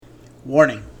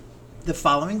Warning. The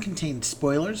following contains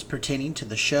spoilers pertaining to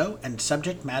the show and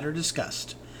subject matter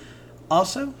discussed.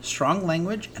 Also, strong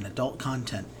language and adult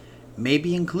content may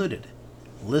be included.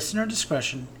 Listener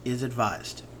discretion is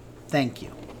advised. Thank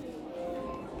you.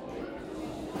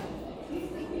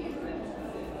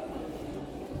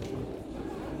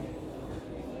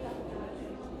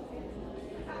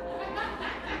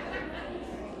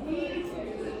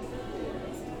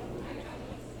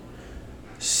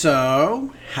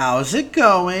 So, how's it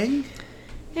going?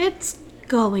 It's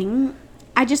going.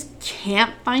 I just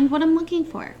can't find what I'm looking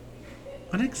for.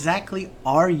 What exactly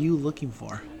are you looking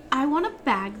for? I want a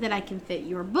bag that I can fit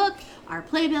your book, our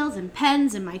playbills, and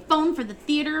pens, and my phone for the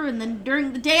theater, and then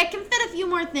during the day I can fit a few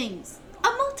more things. A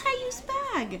multi-use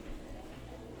bag.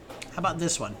 How about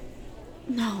this one?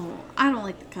 No, I don't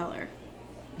like the color.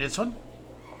 This one?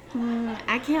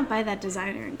 I can't buy that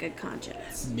designer in good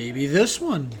conscience. Maybe this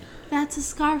one. That's a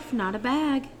scarf, not a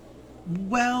bag.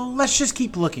 Well, let's just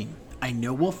keep looking. I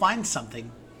know we'll find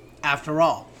something. After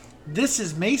all, this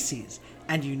is Macy's,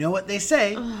 and you know what they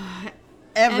say.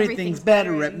 Everything's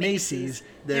better at Macy's.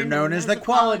 They're known as the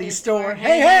quality store.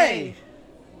 Hey!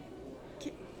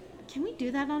 Can we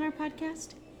do that on our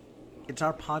podcast? It's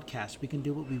our podcast. We can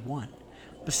do what we want.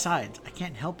 Besides, I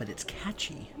can't help it. It's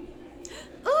catchy.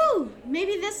 Ooh,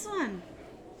 maybe this one.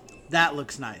 That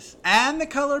looks nice. And the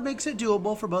color makes it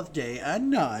doable for both day and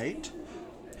night.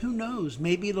 Who knows?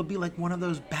 Maybe it'll be like one of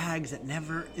those bags that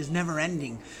is never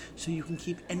ending, so you can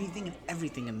keep anything and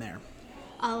everything in there.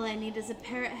 All I need is a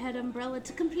parrot head umbrella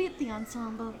to complete the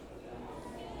ensemble.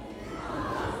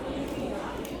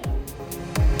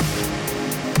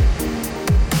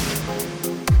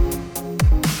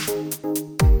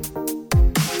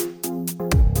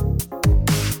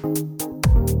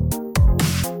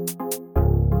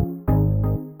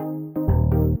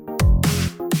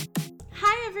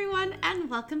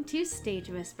 Welcome to Stage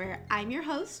Whisper. I'm your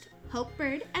host, Hope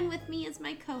Bird, and with me is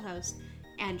my co-host,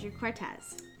 Andrew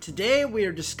Cortez. Today we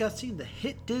are discussing the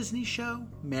hit Disney show,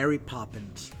 Mary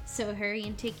Poppins. So hurry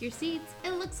and take your seats.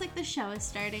 It looks like the show is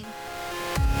starting.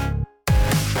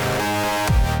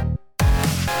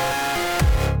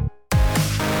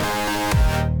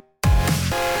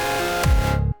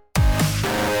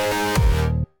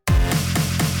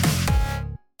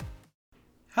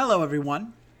 Hello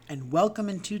everyone, and welcome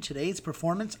into today's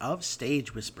performance of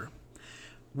Stage Whisper.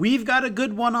 We've got a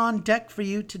good one on deck for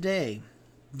you today.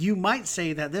 You might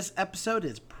say that this episode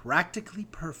is practically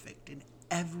perfect in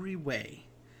every way.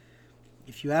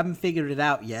 If you haven't figured it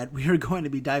out yet, we are going to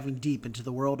be diving deep into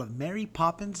the world of Mary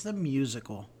Poppins the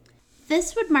musical.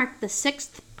 This would mark the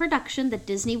 6th production that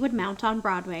Disney would mount on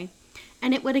Broadway,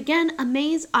 and it would again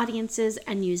amaze audiences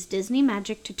and use Disney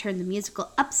magic to turn the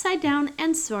musical upside down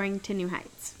and soaring to new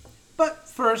heights. But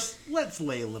first, let's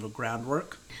lay a little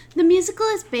groundwork. The musical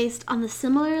is based on the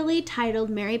similarly titled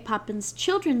Mary Poppins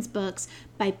children's books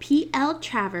by P.L.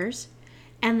 Travers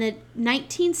and the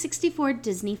 1964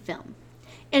 Disney film.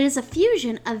 It is a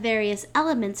fusion of various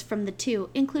elements from the two,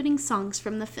 including songs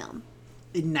from the film.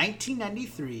 In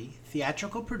 1993,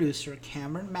 theatrical producer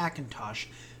Cameron McIntosh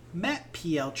met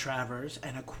P.L. Travers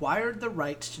and acquired the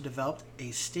rights to develop a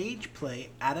stage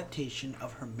play adaptation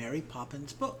of her Mary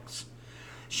Poppins books.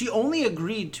 She only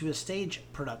agreed to a stage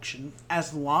production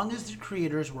as long as the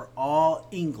creators were all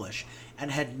English and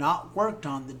had not worked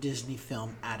on the Disney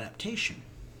film adaptation.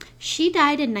 She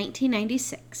died in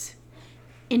 1996.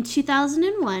 In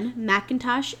 2001,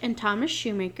 McIntosh and Thomas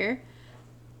Shoemaker,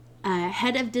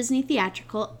 head of Disney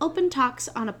Theatrical, opened talks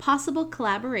on a possible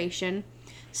collaboration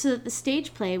so that the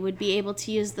stage play would be able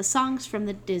to use the songs from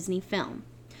the Disney film.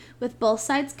 With both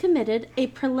sides committed, a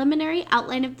preliminary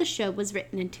outline of the show was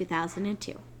written in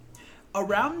 2002.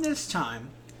 Around this time,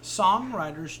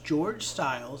 songwriters George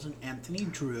Stiles and Anthony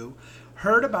Drew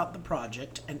heard about the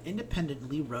project and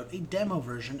independently wrote a demo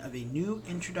version of a new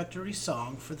introductory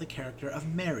song for the character of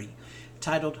Mary,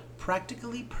 titled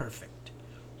Practically Perfect.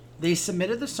 They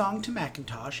submitted the song to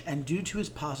McIntosh, and due to his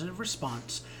positive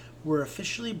response, were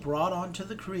officially brought onto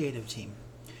the creative team.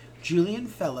 Julian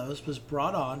Fellows was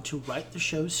brought on to write the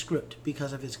show's script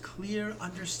because of his clear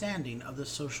understanding of the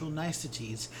social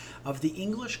niceties of the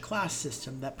English class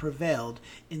system that prevailed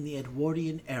in the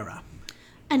Edwardian era.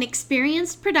 An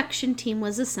experienced production team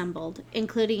was assembled,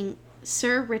 including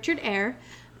Sir Richard Eyre,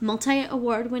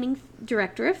 multi-award-winning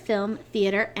director of film,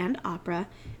 theater, and opera,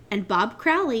 and Bob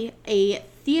Crowley, a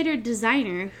theater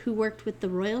designer who worked with the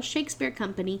Royal Shakespeare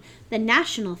Company, the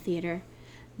National Theatre,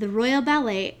 the Royal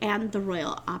Ballet, and the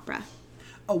Royal Opera.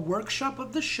 A workshop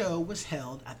of the show was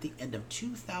held at the end of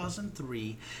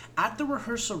 2003 at the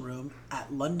rehearsal room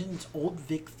at London's Old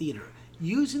Vic Theatre,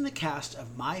 using the cast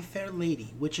of My Fair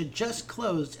Lady, which had just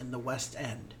closed in the West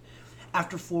End.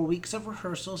 After 4 weeks of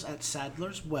rehearsals at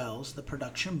Sadler's Wells, the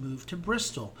production moved to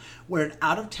Bristol, where an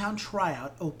out-of-town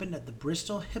tryout opened at the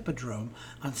Bristol Hippodrome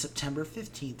on September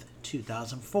 15th,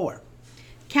 2004.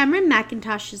 Cameron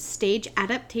Mackintosh's stage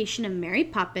adaptation of Mary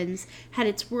Poppins had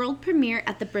its world premiere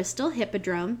at the Bristol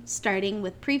Hippodrome, starting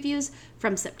with previews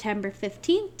from September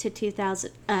 15th,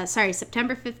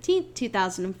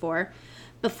 2004,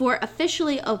 before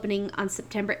officially opening on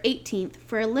September 18th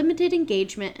for a limited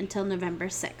engagement until November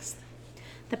 6th.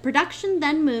 The production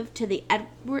then moved to the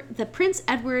Prince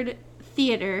Edward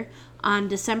Theatre on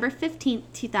December 15th,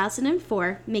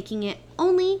 2004, making it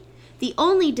the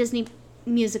only Disney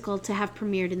musical to have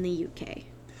premiered in the UK.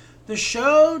 The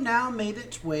show now made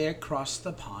its way across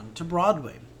the pond to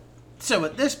Broadway. So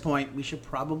at this point, we should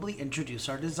probably introduce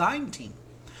our design team.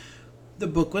 The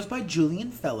book was by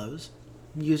Julian Fellows,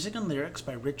 music and lyrics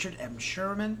by Richard M.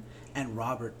 Sherman and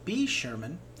Robert B.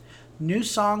 Sherman, new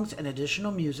songs and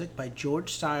additional music by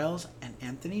George Stiles and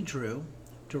Anthony Drew,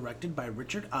 directed by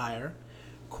Richard Eyre,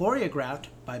 choreographed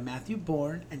by Matthew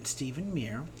Bourne and Stephen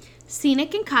Meare,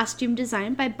 scenic and costume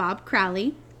design by Bob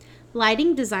Crowley,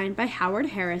 lighting design by Howard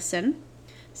Harrison,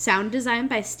 sound design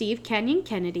by Steve Canyon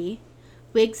Kennedy,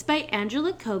 wigs by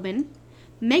Angela Coben,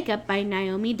 makeup by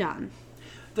Naomi Dawn.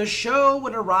 The show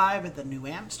would arrive at the New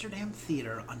Amsterdam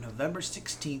Theatre on November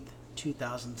 16th,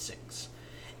 2006.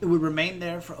 It would remain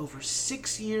there for over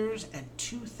 6 years and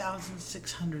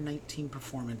 2,619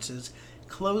 performances,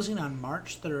 closing on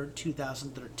March 3rd,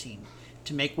 2013,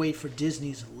 to make way for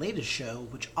Disney's latest show,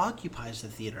 which occupies the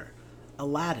theater,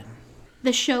 Aladdin.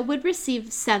 The show would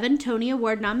receive 7 Tony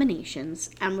Award nominations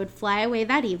and would fly away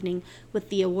that evening with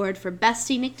the award for Best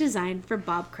Scenic Design for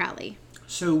Bob Crowley.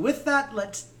 So with that,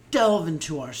 let's delve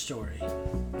into our story.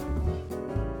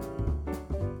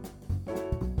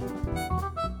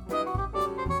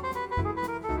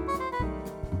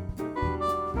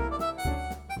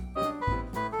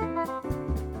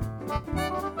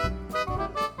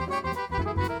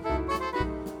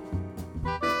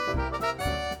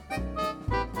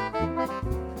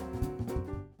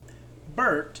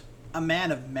 Bert, a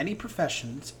man of many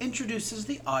professions, introduces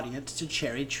the audience to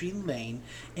Cherry Tree Lane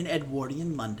in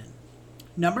Edwardian London.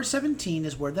 Number 17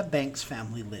 is where the Banks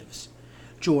family lives.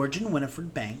 George and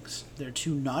Winifred Banks, their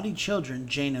 2 naughty children,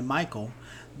 Jane and Michael,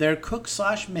 their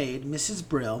cook/maid, Mrs.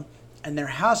 Brill, and their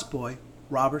houseboy,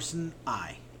 Robertson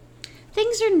I.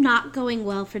 Things are not going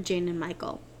well for Jane and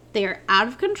Michael. They are out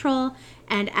of control,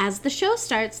 and as the show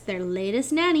starts, their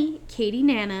latest nanny, Katie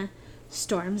Nana,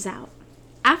 storms out.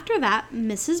 After that,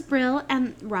 Mrs. Brill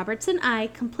and Robertson I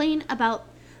complain about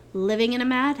living in a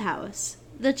madhouse.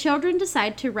 The children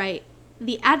decide to write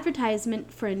the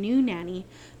advertisement for a new nanny,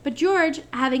 but George,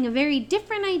 having a very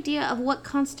different idea of what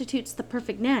constitutes the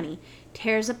perfect nanny,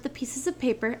 tears up the pieces of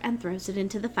paper and throws it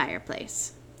into the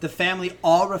fireplace. The family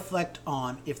all reflect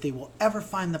on if they will ever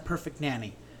find the perfect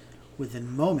nanny.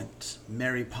 Within moments,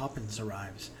 Mary Poppins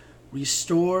arrives,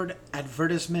 restored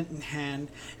advertisement in hand,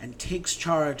 and takes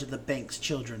charge of the Banks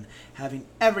children, having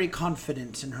every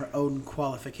confidence in her own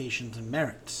qualifications and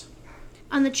merits.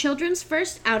 On the children's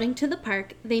first outing to the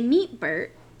park, they meet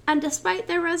Bert, and despite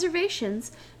their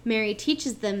reservations, Mary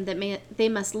teaches them that they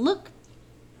must look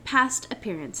past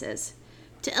appearances.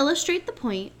 To illustrate the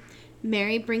point,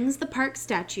 Mary brings the park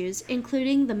statues,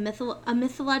 including a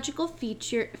mythological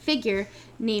figure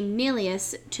named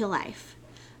Neleus, to life.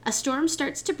 A storm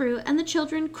starts to brew, and the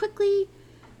children quickly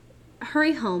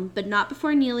hurry home, but not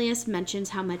before Neleus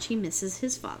mentions how much he misses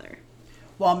his father.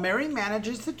 While Mary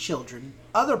manages the children,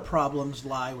 other problems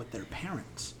lie with their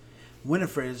parents.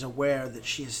 Winifred is aware that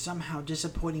she is somehow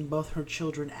disappointing both her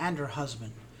children and her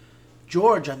husband.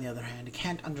 George, on the other hand,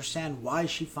 can't understand why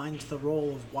she finds the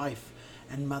role of wife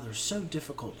and mother so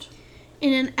difficult.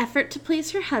 In an effort to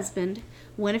please her husband,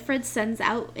 Winifred sends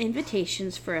out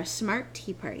invitations for a smart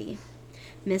tea party.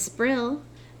 Miss Brill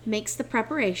makes the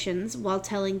preparations while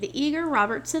telling the eager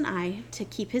Robertson I to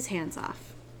keep his hands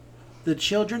off. The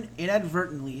children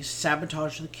inadvertently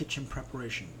sabotage the kitchen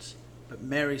preparations, but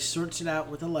Mary sorts it out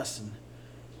with a lesson.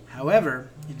 However,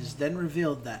 it is then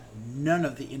revealed that none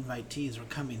of the invitees are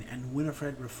coming, and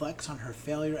Winifred reflects on her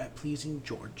failure at pleasing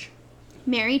George.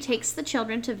 Mary takes the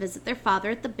children to visit their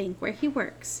father at the bank where he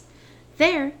works.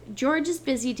 There, George is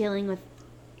busy dealing with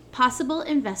possible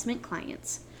investment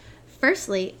clients.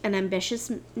 Firstly, an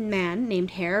ambitious man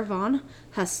named Herr von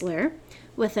Hustler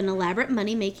with an elaborate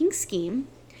money-making scheme,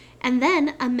 and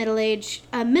then a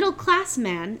middle-class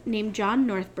man named John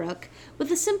Northbrook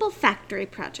with a simple factory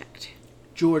project.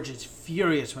 George is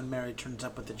furious when Mary turns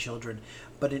up with the children,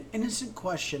 but an innocent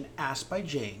question asked by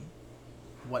Jane,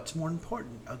 what's more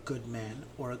important, a good man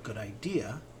or a good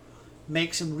idea,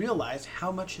 makes him realize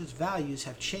how much his values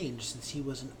have changed since he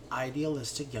was an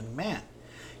idealistic young man.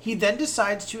 He then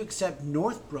decides to accept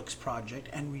Northbrook's project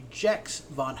and rejects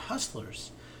Von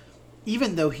Hustler's,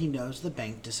 even though he knows the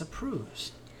bank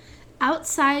disapproves.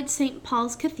 Outside St.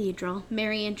 Paul's Cathedral,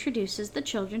 Mary introduces the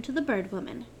children to the Bird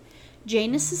Woman.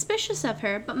 Jane is suspicious of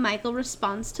her, but Michael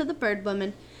responds to the Bird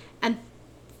Woman and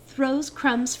throws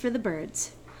crumbs for the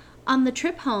birds. On the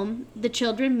trip home, the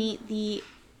children meet the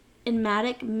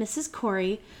enigmatic Mrs.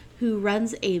 Corey, who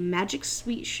runs a magic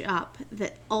sweet shop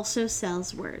that also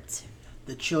sells words.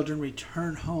 The children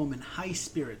return home in high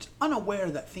spirits,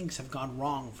 unaware that things have gone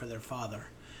wrong for their father.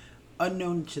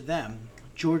 Unknown to them,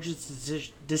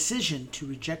 George's decision to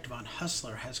reject Von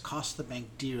Hustler has cost the bank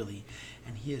dearly,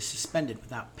 and he is suspended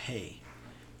without pay.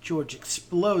 George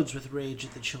explodes with rage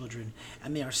at the children,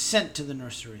 and they are sent to the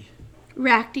nursery.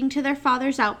 Reacting to their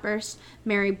father's outburst,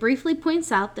 Mary briefly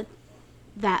points out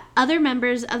that other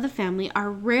members of the family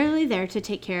are rarely there to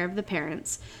take care of the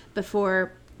parents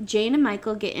before Jane and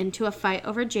Michael get into a fight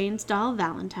over Jane's doll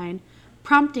Valentine,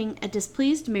 prompting a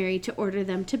displeased Mary to order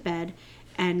them to bed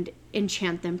and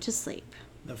enchant them to sleep.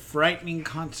 The frightening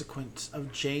consequence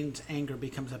of Jane's anger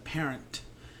becomes apparent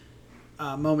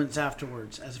moments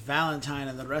afterwards, as Valentine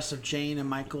and the rest of Jane and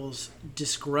Michael's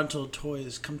disgruntled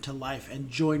toys come to life and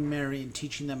join Mary in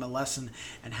teaching them a lesson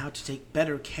and how to take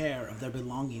better care of their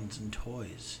belongings and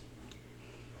toys.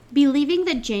 Believing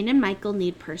that Jane and Michael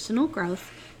need personal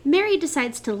growth, Mary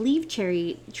decides to leave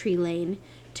Cherry Tree Lane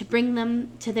to bring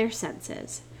them to their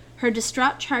senses. Her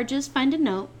distraught charges find a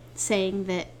note saying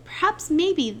that perhaps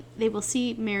maybe they will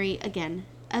see Mary again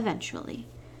eventually.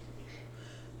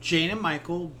 Jane and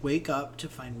Michael wake up to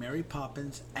find Mary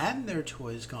Poppins and their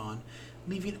toys gone,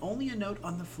 leaving only a note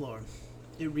on the floor.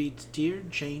 It reads, "Dear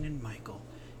Jane and Michael,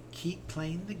 keep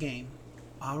playing the game.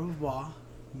 Au revoir,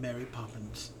 Mary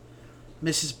Poppins."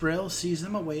 Mrs. Brill sees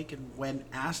them awake, and when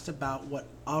asked about what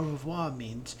au revoir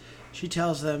means, she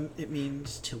tells them it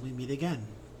means till we meet again.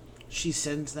 She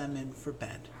sends them in for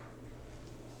bed.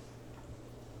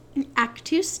 Act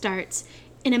 2 starts.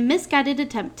 In a misguided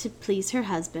attempt to please her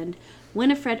husband,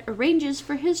 Winifred arranges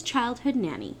for his childhood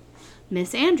nanny,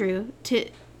 Miss Andrew, to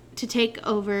take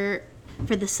over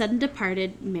for the sudden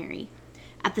departed Mary.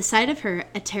 At the sight of her,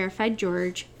 a terrified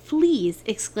George flees,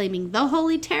 exclaiming, "The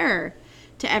Holy Terror!"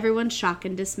 To everyone's shock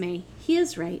and dismay. He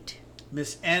is right.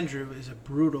 Miss Andrew is a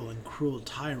brutal and cruel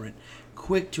tyrant,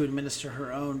 quick to administer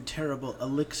her own terrible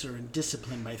elixir and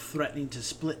discipline by threatening to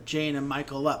split Jane and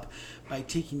Michael up by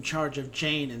taking charge of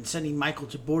Jane and sending Michael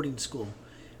to boarding school.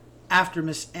 After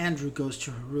Miss Andrew goes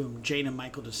to her room, Jane and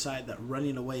Michael decide that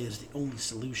running away is the only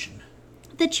solution.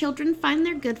 The children find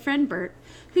their good friend Bert,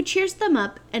 who cheers them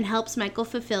up and helps Michael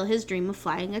fulfill his dream of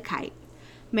flying a kite.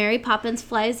 Mary Poppins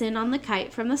flies in on the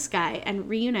kite from the sky and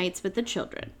reunites with the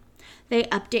children. They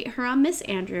update her on Miss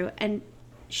Andrew, and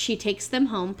she takes them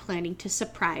home, planning to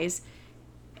surprise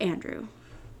Andrew.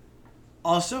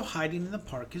 Also hiding in the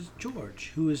park is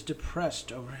George, who is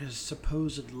depressed over his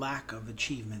supposed lack of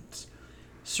achievements.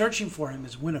 Searching for him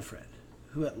is Winifred,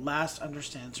 who at last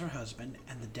understands her husband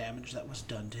and the damage that was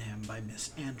done to him by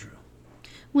Miss Andrew.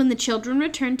 When the children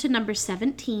return to number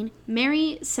 17,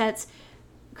 Mary sets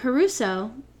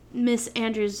Caruso, Miss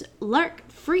Andrew's lark,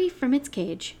 free from its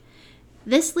cage.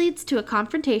 This leads to a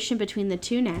confrontation between the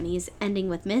two nannies, ending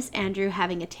with Miss Andrew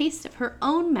having a taste of her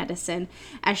own medicine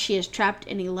as she is trapped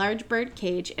in a large bird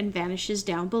cage and vanishes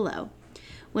down below.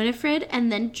 Winifred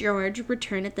and then George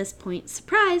return at this point,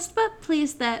 surprised but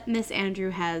pleased that Miss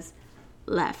Andrew has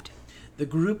left. The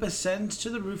group ascends to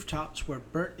the rooftops where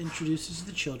Bert introduces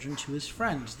the children to his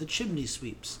friends, the chimney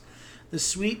sweeps. The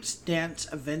sweeps dance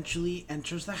eventually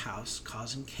enters the house,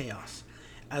 causing chaos.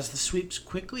 As the sweeps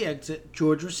quickly exit,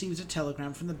 George receives a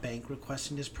telegram from the bank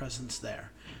requesting his presence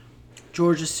there.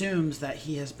 George assumes that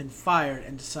he has been fired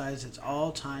and decides it's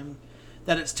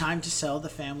time to sell the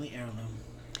family heirloom.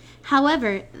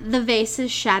 However, the vase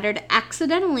is shattered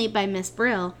accidentally by Miss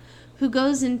Brill, who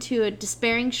goes into a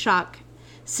despairing shock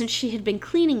since she had been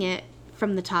cleaning it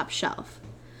from the top shelf.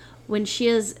 When she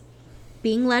is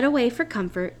being led away for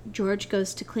comfort, George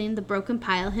goes to clean the broken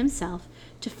pile himself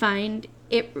to find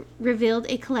it revealed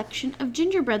a collection of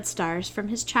gingerbread stars from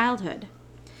his childhood.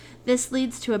 This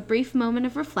leads to a brief moment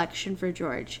of reflection for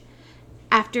George.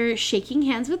 After shaking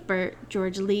hands with Bert,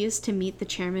 George leaves to meet the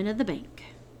chairman of the bank.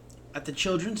 At the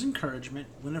children's encouragement,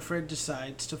 Winifred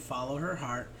decides to follow her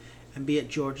heart and be at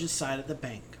George's side at the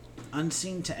bank.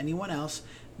 Unseen to anyone else,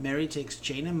 Mary takes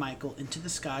Jane and Michael into the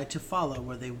sky to follow,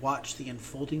 where they watch the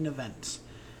unfolding events.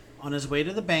 On his way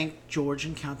to the bank, George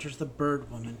encounters the Bird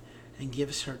Woman and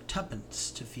gives her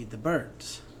tuppence to feed the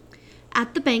birds.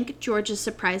 At the bank, George is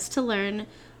surprised to learn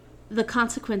the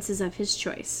consequences of his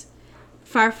choice.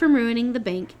 Far from ruining the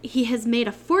bank, he has made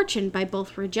a fortune by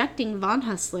both rejecting Von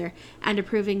Hustler and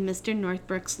approving Mr.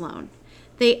 Northbrook's loan.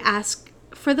 They ask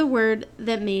for the word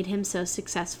that made him so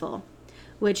successful,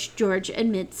 which George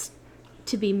admits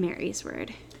to be Mary's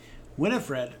word.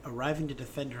 Winifred, arriving to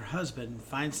defend her husband,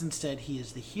 finds instead he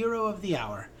is the hero of the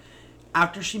hour.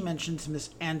 After she mentions Miss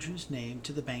Andrews' name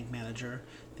to the bank manager,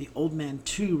 the old man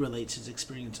too relates his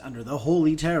experience under the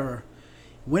Holy Terror.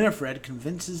 Winifred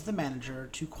convinces the manager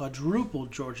to quadruple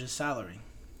George's salary.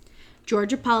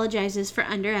 George apologizes for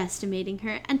underestimating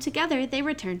her, and together they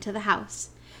return to the house.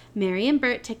 Mary and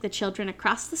Bert take the children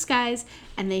across the skies,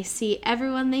 and they see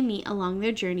everyone they meet along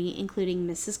their journey, including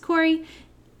Mrs. Corey,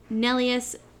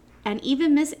 Nellius, and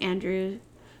even Miss Andrews,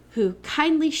 who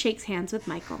kindly shakes hands with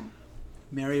Michael.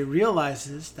 Mary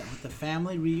realizes that with the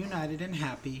family reunited and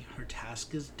happy, her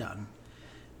task is done.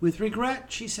 With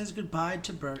regret, she says goodbye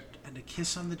to Bert and a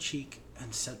kiss on the cheek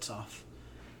and sets off.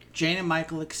 Jane and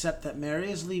Michael accept that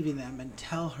Mary is leaving them and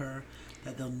tell her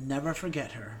that they'll never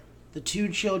forget her. The two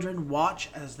children watch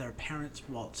as their parents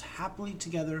waltz happily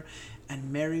together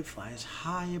and Mary flies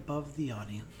high above the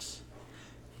audience.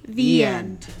 The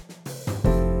end.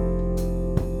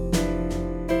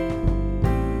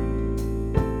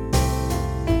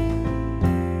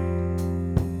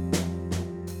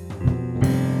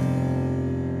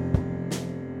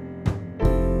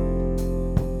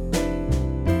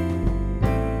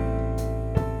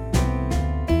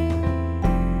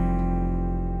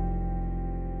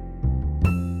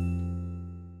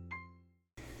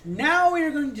 Now we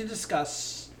are going to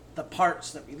discuss the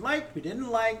parts that we liked, we didn't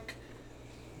like,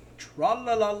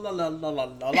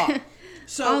 tra-la-la-la-la-la-la-la.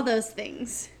 So, all those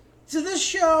things. So this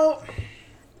show,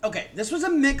 okay, this was a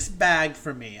mixed bag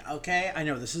for me, okay? I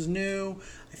know this is new.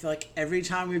 I feel like every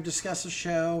time we've discussed a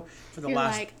show for the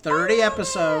last like, 30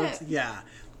 episodes, yeah.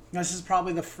 This is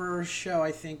probably the first show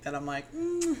I think that I'm like,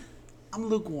 I'm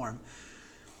lukewarm.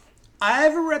 I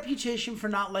have a reputation for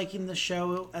not liking the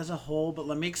show as a whole, but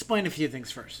let me explain a few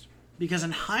things first. Because in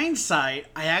hindsight,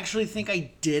 I actually think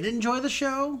I did enjoy the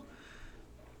show.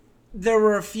 There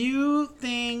were a few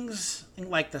things,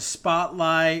 like the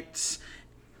spotlights,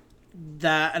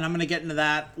 that, and I'm going to get into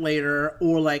that later,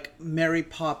 or like Mary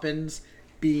Poppins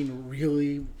being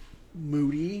really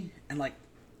moody and like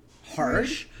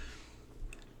harsh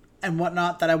and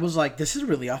whatnot, that I was like, this is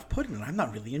really off-putting and I'm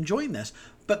not really enjoying this.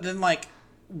 But then like,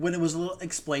 when it was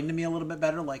explained to me a little bit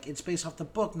better, like it's based off the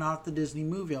book, not the Disney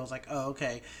movie, I was like, oh,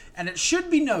 okay. And it should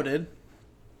be noted,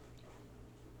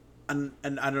 and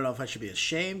I don't know if I should be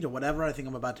ashamed or whatever. I think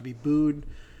I'm about to be booed.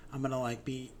 I'm going to like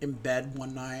be in bed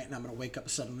one night and I'm going to wake up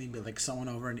suddenly and be like someone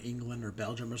over in England or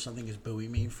Belgium or something is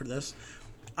booing me for this.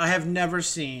 I have never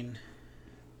seen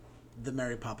the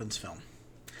Mary Poppins film.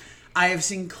 I have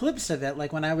seen clips of it,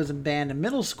 like when I was in band in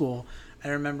middle school. I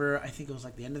remember, I think it was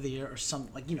like the end of the year or some,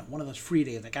 like, you know, one of those free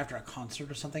days, like after a concert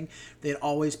or something, they'd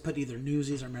always put either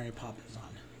Newsies or Mary Poppins on.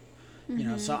 You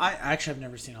know, so I actually have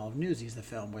never seen all of Newsies, the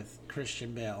film with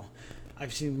Christian Bale.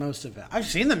 I've seen most of it. I've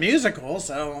seen the musical,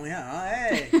 so, yeah,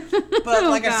 hey. But,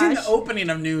 like, I've seen the opening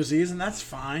of Newsies, and that's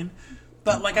fine.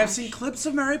 But, like, I've seen clips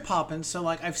of Mary Poppins, so,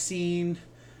 like,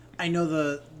 I know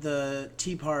the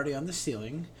tea party on the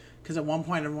ceiling, because at one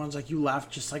point everyone's like, you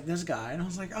laughed just like this guy. And I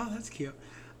was like, oh, that's cute.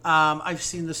 I've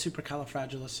seen the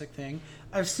supercalifragilistic thing.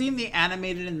 I've seen the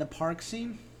animated in the park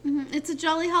scene. Mm-hmm. It's a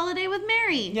Jolly Holiday with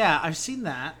Mary. Yeah, I've seen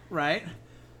that, right?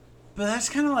 But that's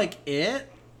kind of like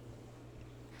it.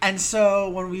 And so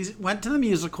when we went to the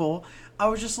musical, I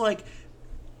was just like,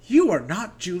 you are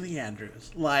not Julie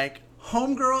Andrews. Like,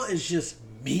 Homegirl is just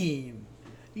mean,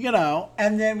 you know?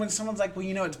 And then when someone's like, well,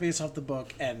 you know, it's based off the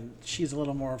book, and she's a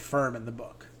little more firm in the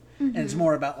book. Mm-hmm. And it's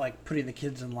more about, like, putting the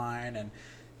kids in line and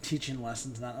teaching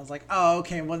lessons and that. I was like, oh,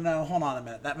 okay, well, no, hold on a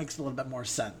minute. That makes a little bit more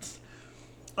sense.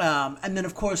 And then,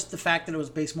 of course, the fact that it was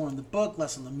based more on the book,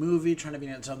 less on the movie, trying to be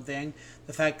its own thing.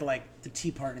 The fact that, like, the tea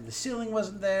party in the ceiling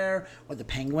wasn't there, or the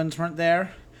penguins weren't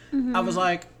there. Mm-hmm. I was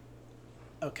like,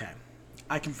 okay,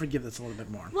 I can forgive this a little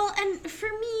bit more. Well, and for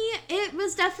me, it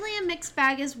was definitely a mixed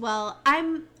bag as well.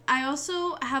 I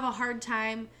also have a hard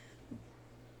time.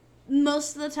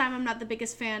 Most of the time, I'm not the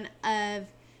biggest fan of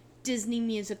Disney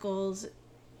musicals.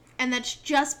 And that's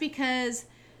just because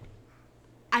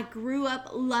I grew up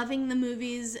loving the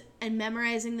movies and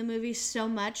memorizing the movies so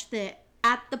much that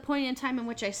at the point in time in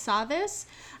which I saw this,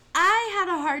 I had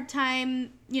a hard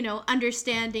time, you know,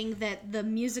 understanding that the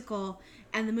musical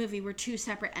and the movie were two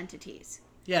separate entities.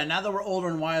 Yeah, now that we're older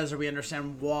and wiser, we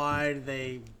understand why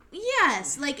they...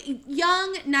 Yes, like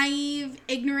young, naive,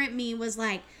 ignorant me was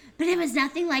like, but it was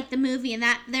nothing like the movie, and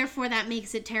therefore that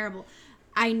makes it terrible.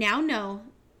 I now know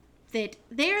that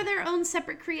they are their own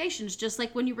separate creations, just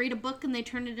like when you read a book and they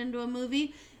turn it into a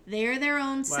movie. They are their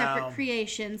own separate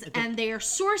creations, and they are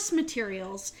source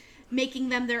materials, making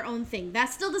them their own thing. That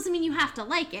still doesn't mean you have to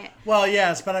like it. Well,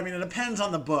 yes, but I mean, it depends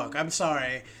on the book. I'm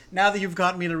sorry. Now that you've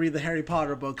gotten me to read the Harry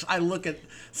Potter books, I look at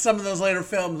some of those later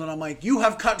films and I'm like, you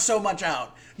have cut so much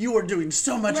out. You are doing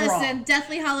so much wrong. Listen,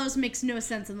 Deathly Hallows makes no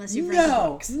sense unless you've read the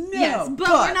books. No, yes, but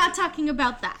we're not talking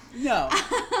about that. No.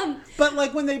 But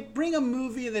like when they bring a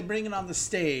movie and they bring it on the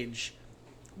stage,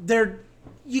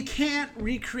 you can't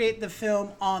recreate the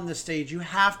film on the stage. You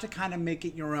have to kind of make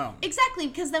it your own. Exactly,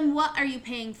 because then what are you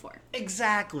paying for?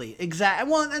 Exactly.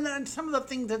 Well, and then some of the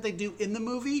things that they do in the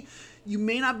movie, you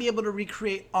may not be able to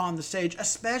recreate on the stage,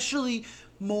 especially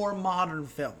more modern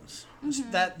films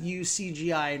that use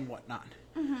CGI and whatnot.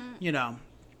 You know.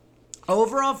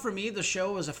 Overall, for me, the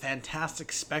show was a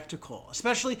fantastic spectacle.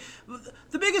 Especially,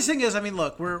 the biggest thing is, I mean,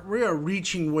 look, we are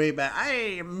reaching way back. I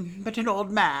am but an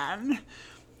old man.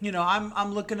 You know,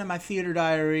 I'm looking at my theater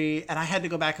diary, and I had to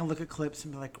go back and look at clips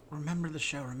and be like, remember the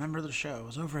show. It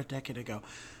was over a decade ago.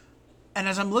 And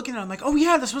as I'm looking at it, I'm like, oh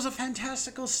yeah, this was a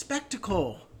fantastical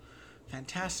spectacle.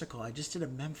 Fantastical. I just did a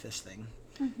Memphis thing.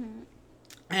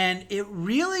 And it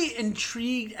really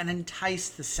intrigued and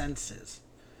enticed the senses.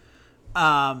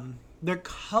 Their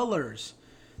colors,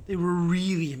 they were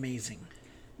really amazing.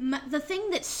 The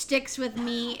thing that sticks with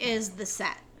me is the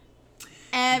set.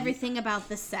 Everything about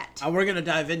the set. We're going to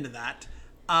dive into that.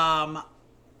 I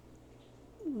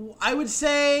would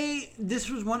say this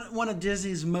was one of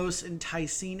Disney's most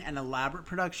enticing and elaborate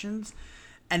productions.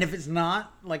 And if it's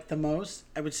not like the most,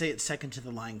 I would say it's second to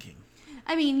The Lion King.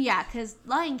 I mean, yeah, because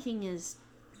Lion King is...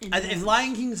 If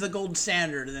Lion King's the gold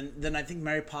standard, then I think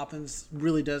Mary Poppins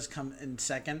really does come in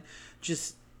second.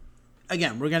 Just,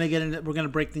 again, we're gonna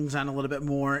break things down a little bit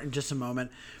more in just a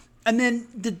moment. And then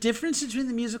the difference between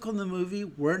the musical and the movie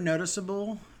were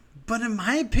noticeable, but in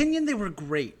my opinion, they were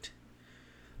great.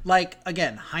 Like,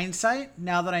 again, hindsight,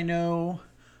 now that I know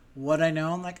what I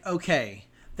know, I'm like, okay,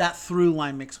 that through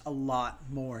line makes a lot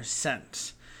more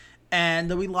sense.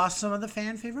 And then we lost some of the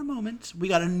fan favorite moments. We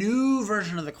got a new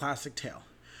version of the classic tale,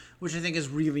 which I think is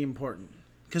really important.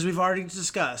 Because we've already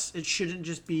discussed, it shouldn't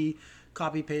just be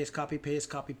copy, paste, copy, paste,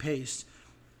 copy, paste.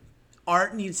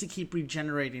 Art needs to keep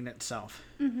regenerating itself.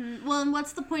 Well, and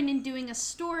what's the point in doing a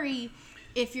story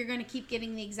if you're going to keep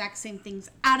getting the exact same things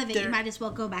out of it? You might as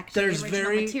well go back to the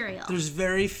original material. There's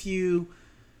very few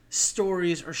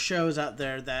stories or shows out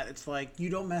there that it's like, you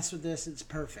don't mess with this, it's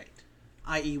perfect.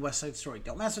 I.e. West Side Story.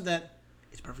 Don't mess with it.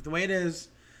 It's perfect the way it is.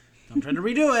 Don't try to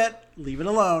redo it. Leave it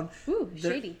alone. Ooh,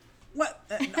 shady.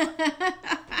 What?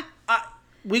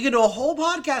 We could do a whole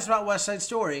podcast about West Side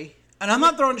Story. And I'm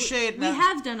not throwing shade. We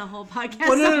have done a whole podcast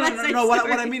on West Side Story.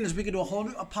 What I mean is we could do a whole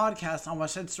podcast on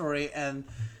West Side Story and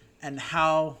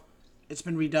how it's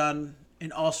been redone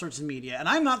in all sorts of media. And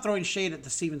I'm not throwing shade at the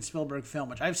Steven Spielberg film,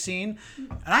 which I've seen.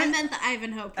 And I meant the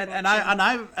Ivanhoe production.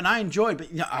 And I enjoyed, but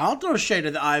I'll throw shade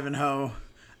at the Ivan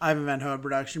Van Ho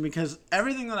production because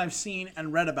everything that I've seen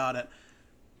and read about it.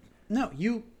 No,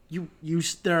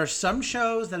 there are some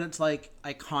shows that it's like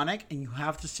iconic and you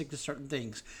have to stick to certain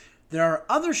things. There are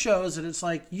other shows that it's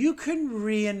like you can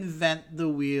reinvent the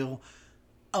wheel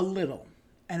a little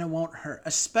and it won't hurt.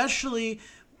 Especially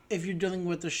if you're dealing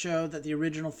with a show that the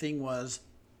original thing was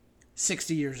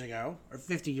 60 years ago or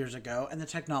 50 years ago and the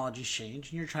technology's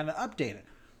changed and you're trying to update it.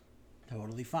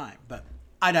 Totally fine. But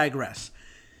I digress.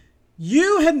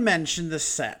 You had mentioned the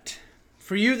set.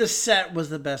 For you, the set was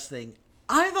the best thing.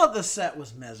 I thought the set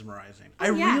was mesmerizing. I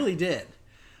really did.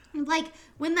 Like,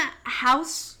 when that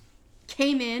house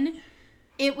came in,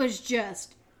 it was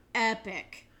just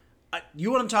epic.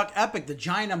 You want to talk epic? The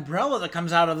giant umbrella that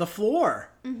comes out of the floor.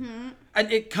 And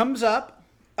it comes up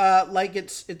like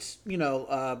it's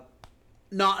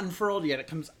not unfurled yet. It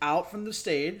comes out from the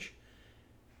stage,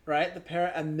 right?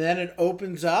 And then it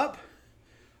opens up.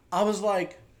 I was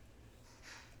like,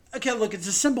 okay, look, it's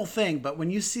a simple thing, but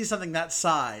when you see something that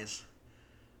size,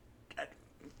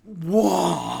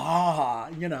 whoa,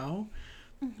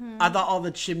 I thought all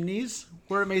the chimneys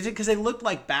were amazing because they looked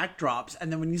like backdrops.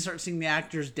 And then when you start seeing the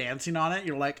actors dancing on it,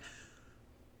 you're like,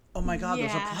 oh my God,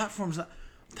 those are platforms.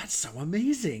 That's so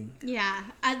amazing. Yeah.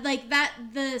 I like that.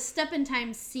 The Step in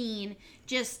Time scene,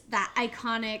 just that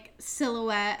iconic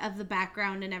silhouette of the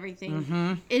background and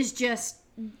everything is just,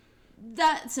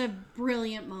 that's a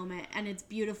brilliant moment. And it's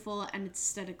beautiful and it's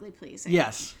aesthetically pleasing.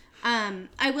 Yes.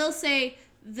 I will say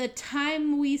the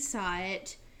time we saw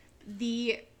it,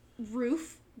 the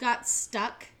roof got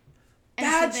stuck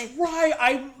That's right.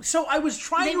 I was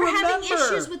trying to remember. They were having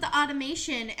issues with the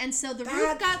automation, and so the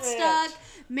roof got stuck.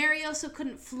 Mary also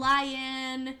couldn't fly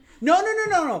in. No.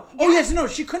 Oh, yes, no,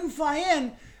 she couldn't fly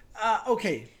in.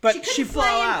 Okay, but she flew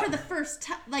out. For the first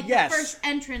the first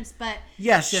entrance, but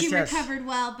she recovered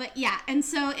well. But yeah, and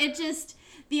so it just,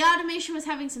 the automation was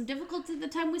having some difficulty at the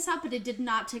time we saw it, but it did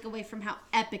not take away from how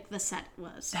epic the set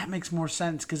was. That makes more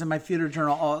sense, because in my theater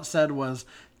journal, all it said was,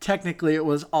 technically it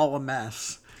was all a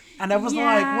mess. And I was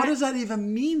like, what does that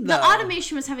even mean, though? The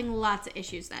automation was having lots of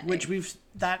issues that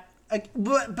day.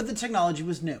 But the technology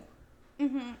was new.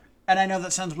 Mm-hmm. And I know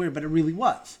that sounds weird, but it really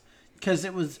was. Because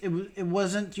it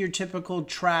wasn't your typical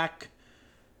track,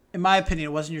 in my opinion,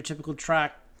 it wasn't your typical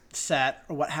track set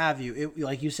or what have you. It,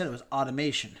 like you said, it was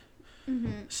automation.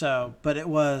 Mm-hmm. So, but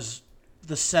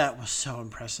the set was so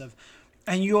impressive.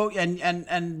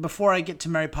 And before I get to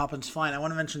Mary Poppins Flying, I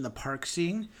want to mention the park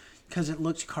scene, because it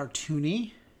looked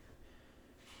cartoony.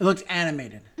 It looked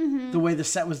animated, the way the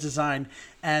set was designed,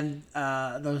 and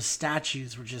those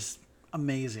statues were just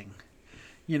amazing.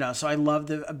 You know, so I love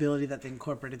the ability that they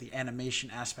incorporated the animation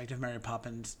aspect of Mary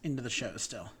Poppins into the show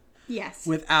still. Yes.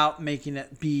 Without making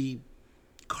it be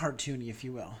cartoony, if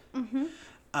you will.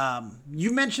 Mm-hmm.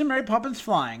 You mentioned Mary Poppins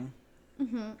Flying,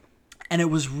 and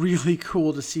it was really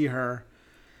cool to see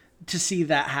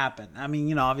that happen. I mean,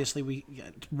 you know, obviously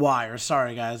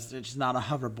sorry guys, it's not a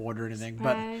hoverboard or anything,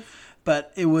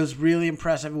 but it was really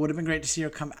impressive. It would have been great to see her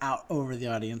come out over the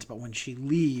audience, but when she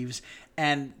leaves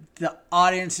and the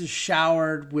audience is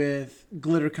showered with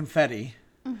glitter confetti,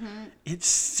 it's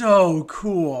so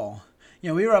cool. You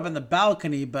know, we were up in the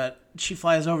balcony, but she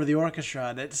flies over the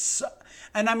orchestra,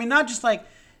 and I mean, not just like,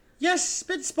 yes,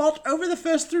 spit spot over the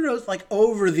first 3 rows, like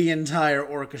over the entire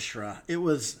orchestra. It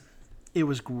was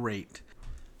great.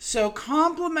 So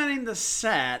complimenting the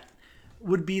set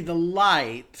would be the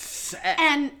lights.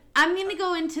 And I'm going to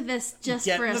go into this just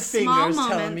for a small moment. Getting the fingers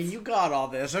telling me you got all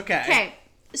this. Okay. Okay.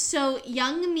 So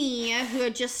young me, who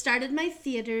had just started my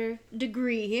theater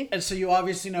degree. And so you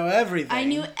obviously know everything. I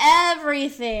knew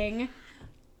everything.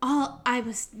 I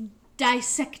was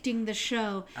dissecting the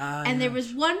show. And there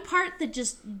was one part that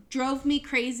just drove me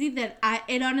crazy that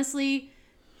it honestly...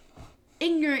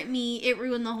 Ignorant me, it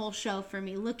ruined the whole show for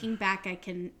me. Looking back, I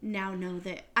can now know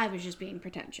that I was just being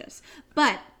pretentious.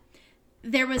 But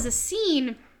there was a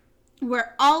scene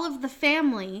where all of the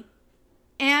family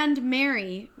and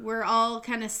Mary were all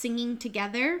kind of singing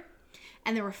together.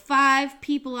 And there were 5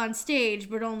 people on stage,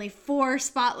 but only 4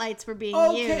 spotlights were being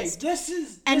used. Okay, this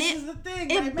is the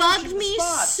thing. It bugged me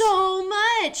so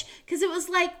much. Because it was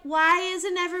like, why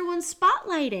isn't everyone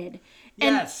spotlighted?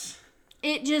 Yes.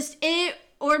 And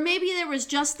or maybe there was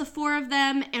just the 4 of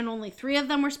them and only 3 of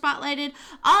them were spotlighted.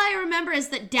 All I remember is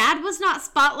that Dad was not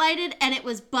spotlighted, and it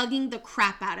was bugging the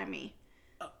crap out of me.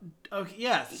 Okay,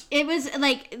 yes. It was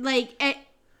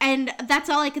and that's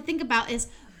all I could think about is,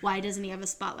 why doesn't he have a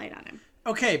spotlight on him?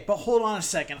 Okay, but hold on a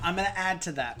second. I'm going to add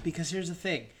to that, because here's the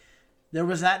thing. There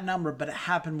was that number, but it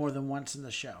happened more than once in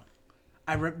the show.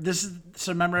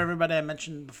 So remember, everybody, I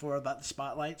mentioned before about the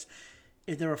spotlights?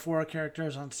 If there were 4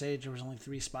 characters on stage, there was only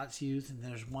 3 spots used, and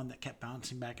there's one that kept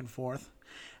bouncing back and forth.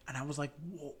 And I was like,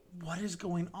 what is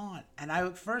going on? And I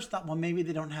at first thought, well, maybe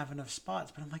they don't have enough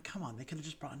spots. But I'm like, come on, they could have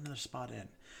just brought another spot in.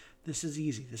 This is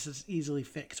easy. This is easily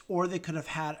fixed. Or they could have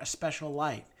had a special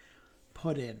light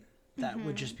put in that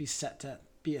would just be set to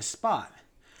be a spot.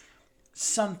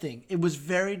 Something. It was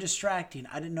very distracting.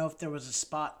 I didn't know if there was a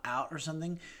spot out or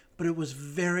something. But it was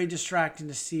very distracting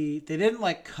to see. They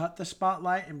didn't cut the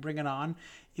spotlight and bring it on.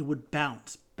 It would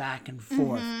bounce back and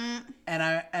forth.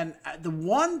 And the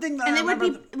one thing that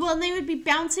they would be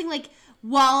bouncing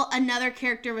while another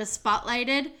character was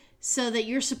spotlighted, so that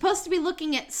you're supposed to be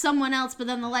looking at someone else, but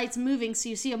then the light's moving, so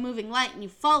you see a moving light and you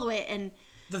follow it. And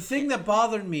the thing that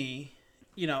bothered me,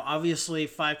 obviously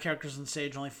 5 characters on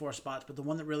stage, only 4 spots, but the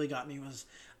one that really got me was,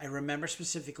 I remember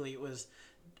specifically, it was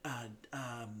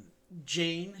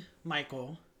Jane,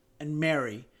 Michael, and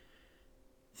Mary.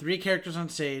 3 characters on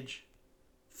stage,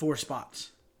 4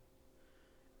 spots.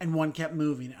 And one kept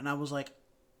moving. And I was like,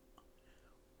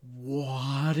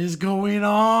 what is going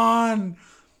on?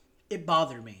 It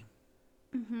bothered me.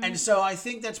 Mm-hmm. And so I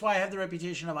think that's why I have the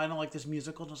reputation of, I don't like this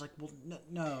musical. And I was like, well,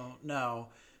 no.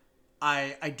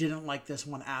 I didn't like this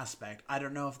one aspect. I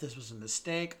don't know if this was a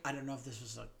mistake. I don't know if this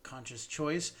was a conscious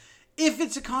choice. If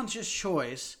it's a conscious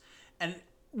choice, and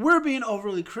we're being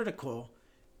overly critical,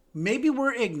 maybe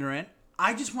we're ignorant.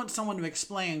 I just want someone to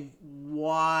explain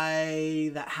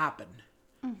why that happened.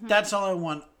 Mm-hmm. That's all I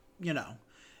want,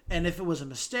 And if it was a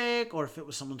mistake, or if it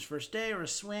was someone's first day, or a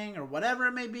swing, or whatever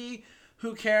it may be,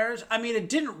 who cares? I mean, it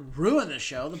didn't ruin the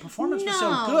show. The performance was so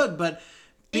No. good, but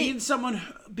being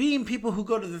people who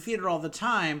go to the theater all the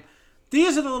time,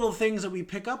 these are the little things that we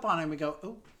pick up on and we go,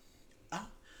 oh.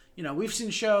 You know, we've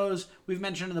seen shows, we've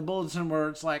mentioned in the bulletin where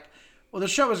it's like, well, the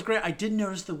show was great. I did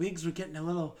notice the wigs were getting a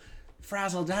little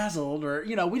frazzle-dazzled, or,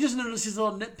 you know, we just noticed these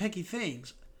little nitpicky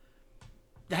things.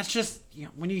 That's just, you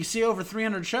know, when you see over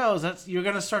 300 shows, you're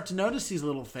going to start to notice these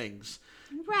little things.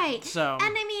 Right. So,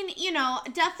 and I mean, you know,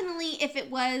 definitely if it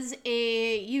was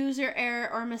a user error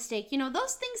or mistake, you know,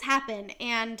 those things happen.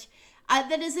 And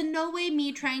that is in no way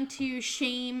me trying to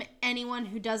shame anyone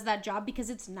who does that job, because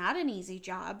it's not an easy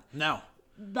job. No.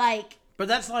 Like. But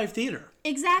that's live theater.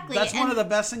 Exactly. That's one of the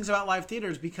best things about live theater,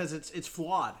 is because it's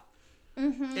flawed.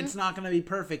 Mm-hmm. It's not going to be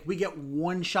perfect. We get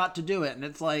one shot to do it, and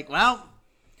it's like, well...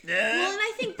 Well, and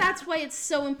I think that's why it's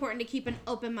so important to keep an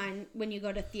open mind when you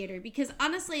go to theater, because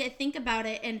honestly, I think about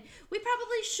it, and we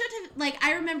probably should have, like,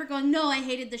 I remember going, no, I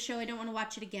hated the show, I don't want to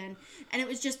watch it again, and it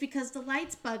was just because the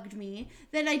lights bugged me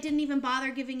that I didn't even bother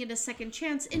giving it a second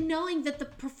chance, and knowing that the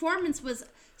performance was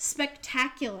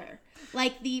spectacular.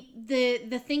 Like,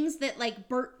 the things that, like,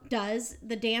 Bert does,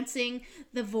 the dancing,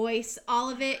 the voice, all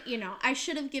of it, you know, I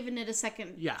should have given it a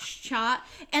second shot.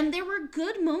 And there were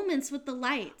good moments with the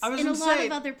lights in a lot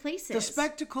of other places. The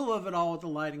spectacle of it all with the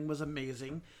lighting was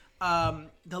amazing.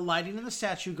 The lighting in the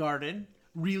statue garden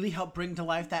really helped bring to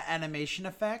life that animation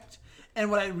effect. And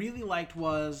what I really liked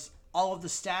was all of the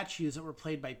statues that were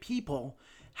played by people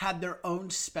had their own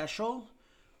special.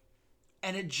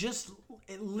 And it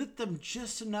lit them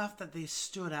just enough that they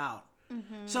stood out.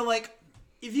 Mm-hmm. So, like,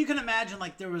 if you can imagine,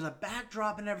 like, there was a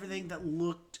backdrop and everything that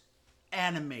looked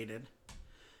animated.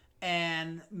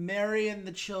 And Mary and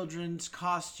the children's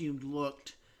costume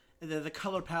the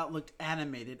color palette looked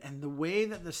animated. And the way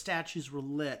that the statues were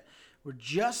lit were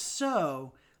just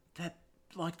so that,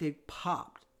 like, they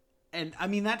popped. And, I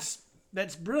mean, that's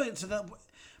brilliant. So that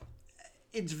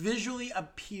it's visually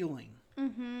appealing.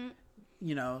 Mm-hmm.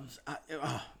 You know,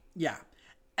 yeah.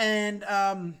 And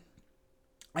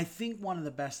I think one of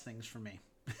the best things for me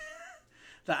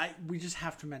that we just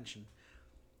have to mention,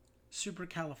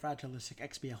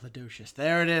 supercalifragilisticexpialidocious.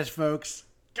 There it is, folks.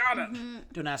 Got it. Mm-hmm.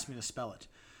 Don't ask me to spell it.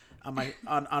 On my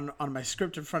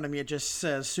script in front of me, it just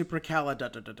says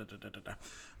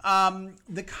supercalidocious.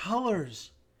 The colors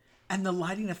and the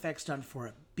lighting effects done for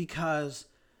it, because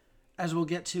as we'll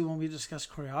get to when we discuss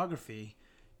choreography,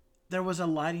 there was a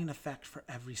lighting effect for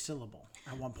every syllable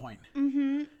at one point.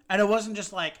 Mm-hmm. And it wasn't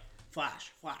just like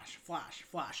flash, flash, flash,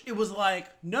 flash. It was like,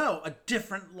 no, a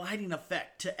different lighting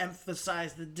effect to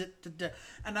emphasize the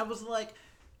And I was like,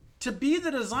 to be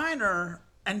the designer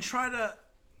and try to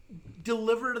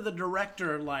deliver to the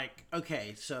director, like,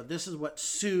 okay, so this is what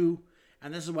Sue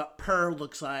and this is what Per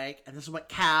looks like, and this is what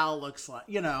Cal looks like,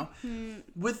 you know. Mm-hmm.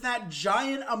 With that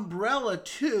giant umbrella,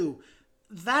 too.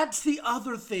 That's the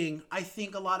other thing I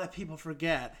think a lot of people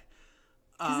forget.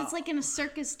 Because it's like in a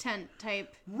circus tent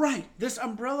type. Right. This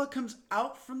umbrella comes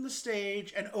out from the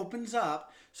stage and opens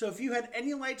up. So if you had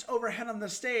any lights overhead on the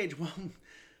stage, well,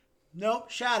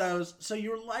 nope, shadows. So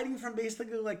you're lighting from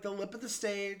basically like the lip of the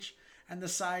stage and the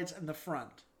sides and the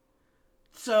front.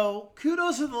 So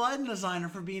kudos to the lighting designer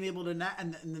for being able to,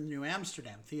 and the New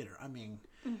Amsterdam Theater. I mean,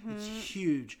 it's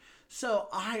huge. So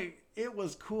it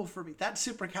was cool for me. That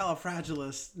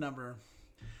supercalifragilist number.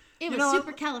 It was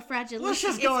supercalifragilistic. Let's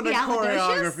just go into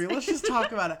choreography. Let's just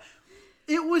talk about it.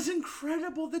 It was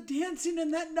incredible, the dancing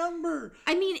in that number.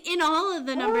 I mean, in all of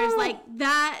the numbers, like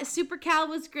that Supercal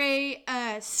was great.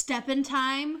 Step in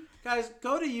Time. Guys,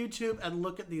 go to YouTube and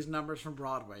look at these numbers from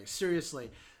Broadway.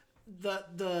 Seriously,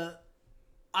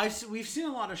 we've seen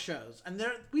a lot of shows, and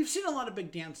we've seen a lot of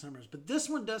big dance numbers, but this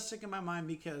one does stick in my mind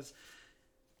because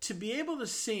to be able to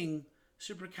sing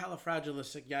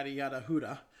supercalifragilistic yada yada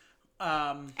huda,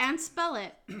 and spell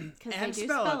it, because they do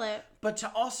spell it, but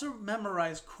to also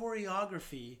memorize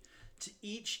choreography to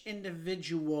each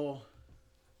individual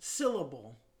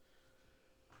syllable.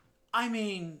 I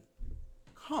mean,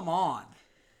 come on.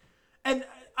 And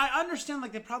I understand,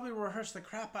 like, they probably rehearsed the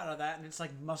crap out of that, and it's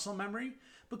like muscle memory.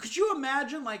 But could you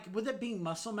imagine, like, with it being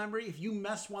muscle memory, if you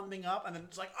mess one thing up and then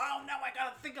it's like, oh no, I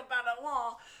gotta think about it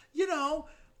all, you know?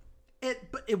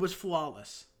 But it was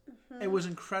flawless. Mm-hmm. It was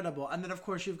incredible. And then, of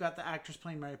course, you've got the actress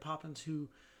playing Mary Poppins, who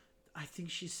I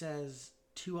think she says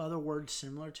 2 other words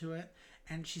similar to it,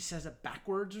 and she says it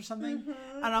backwards or something.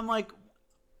 Mm-hmm. And I'm like,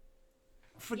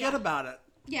 forget about it.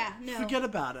 Yeah, no. Forget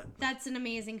about it. That's an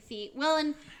amazing feat.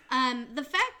 Well, and the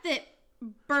fact that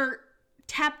Bert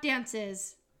tap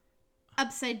dances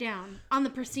upside down on the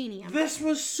proscenium. This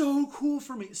was so cool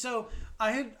for me. So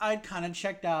I'd kind of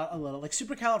checked out a little. Like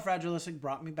Supercalifragilistic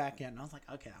brought me back in. I was like,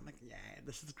 okay, I'm like, yeah,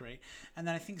 this is great. And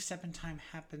then I think Step in Time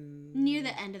happened Near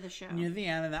the end of the show. Near the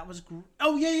end, and that was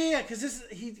oh yeah. Because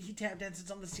he tap dances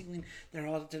on the ceiling. They're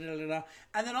all da-da-da-da.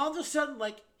 And then all of a sudden,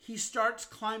 like he starts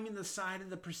climbing the side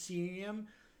of the proscenium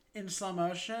in slow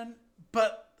motion,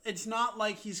 but it's not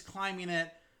like he's climbing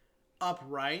it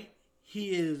upright.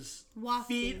 He is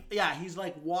walking. He's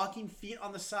like walking, feet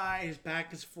on the side. His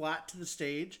back is flat to the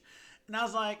stage. And I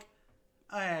was like,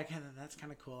 oh yeah, that's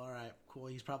kind of cool. All right, cool.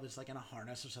 He's probably just like in a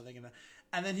harness or something.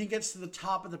 And then he gets to the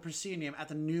top of the proscenium at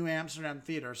the New Amsterdam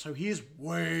Theater. So he's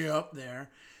way up there.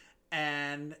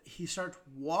 And he starts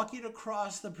walking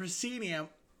across the proscenium,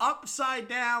 upside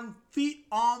down, feet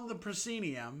on the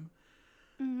proscenium.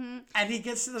 Mm-hmm. And he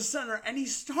gets to the center and he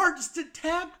starts to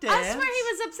tap dance. I swear he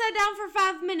was upside down for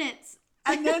 5 minutes.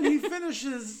 And then he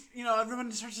finishes,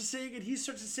 everyone starts to sing, and he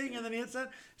starts to sing, and then he hits that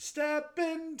Step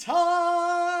in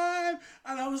Time.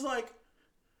 And I was like,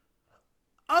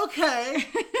 okay.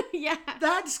 Yeah.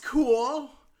 That's cool.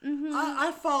 Mm-hmm.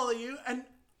 I follow you. And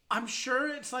I'm sure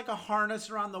it's like a harness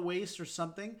around the waist or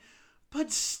something.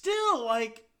 But still,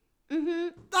 like,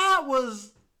 that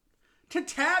was to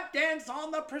tap dance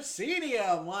on the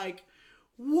proscenium. Like,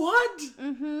 what?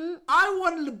 Mm-hmm. I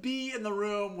wanted to be in the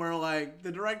room where, like,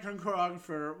 the director and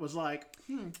choreographer was like,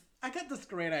 I got this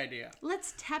great idea.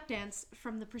 Let's tap dance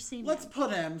from the proscenium. Let's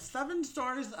put him 7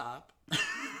 stories up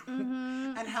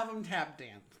and have him tap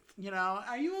dance.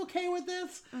 Are you okay with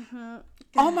this? Mm-hmm.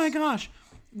 Oh my gosh.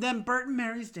 Then Bert and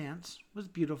Mary's dance was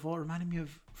beautiful. It reminded me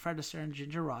of Fred Astaire and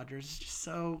Ginger Rogers. It's just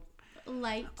so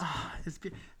light.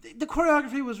 The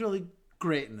choreography was really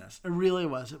great in this. It really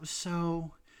was. It was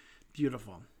so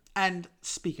beautiful. And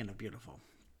speaking of beautiful,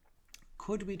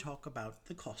 could we talk about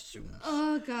the costumes?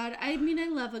 Oh, God. I mean, I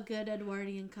love a good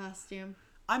Edwardian costume.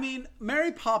 I mean,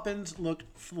 Mary Poppins looked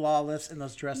flawless in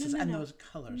those dresses and those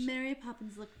colors. Mary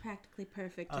Poppins looked practically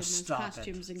perfect in those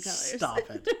costumes and colors. Stop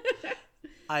it.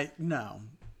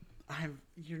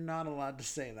 You're not allowed to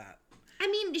say that. I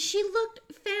mean, she looked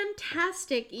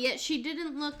fantastic, yet she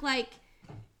didn't look like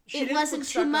it wasn't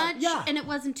too much and it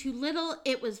wasn't too little.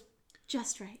 It was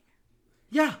just right.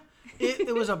 Yeah.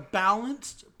 It was a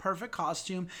balanced, perfect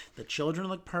costume. The children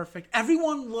looked perfect.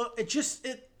 Everyone looked,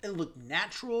 it looked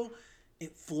natural.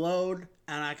 It flowed.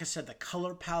 And like I said, the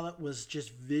color palette was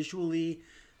just visually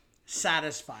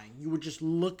satisfying. You would just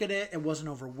look at it. It wasn't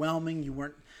overwhelming. You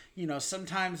weren't,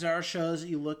 sometimes there are shows that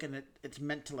you look and it's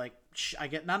meant to like, I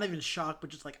get not even shocked,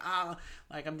 but just like,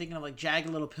 like I'm thinking of like Jagged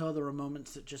Little Pill. There were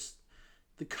moments that just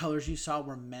the colors you saw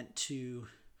were meant to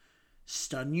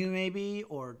stun you maybe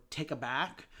or take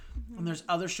aback. Mm-hmm. And there's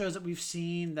other shows that we've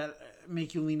seen that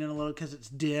make you lean in a little because it's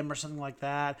dim or something like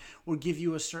that, or give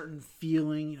you a certain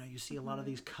feeling. You see a lot of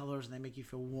these colors and they make you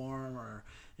feel warm or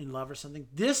in love or something.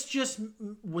 This just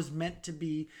was meant to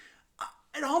be,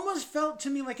 it almost felt to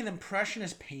me like an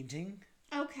impressionist painting.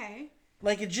 Okay.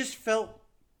 Like it just felt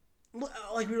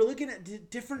like we were looking at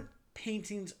different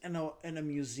paintings in a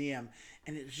museum,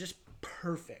 and it was just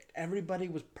perfect. Everybody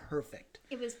was perfect.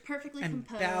 It was perfectly and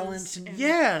composed. Balanced. And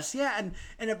yes, yeah. And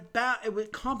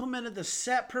it complemented the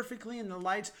set perfectly and the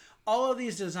lights. All of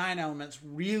these design elements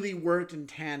really worked in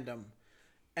tandem.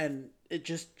 And it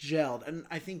just gelled. And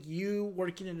I think you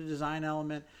working in a design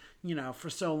element, for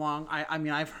so long, I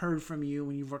mean, I've heard from you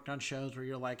when you've worked on shows where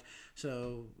you're like,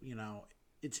 so,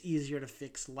 it's easier to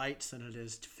fix lights than it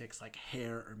is to fix like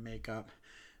hair or makeup.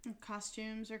 Or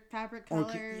costumes or fabric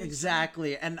colors.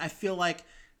 Exactly. And I feel like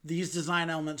these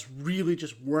design elements really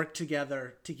just work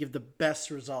together to give the best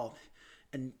result.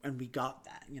 And we got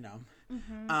that,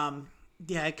 Mm-hmm.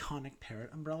 The iconic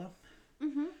parrot umbrella.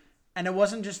 Mm-hmm. And it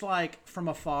wasn't just like from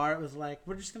afar. It was like,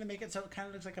 we're just going to make it so it kind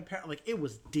of looks like a parrot. Like it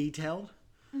was detailed.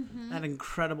 Mm-hmm. That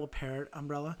incredible parrot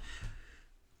umbrella.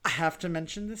 I have to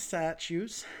mention the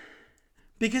statues.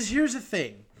 Because here's the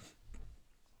thing.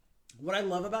 What I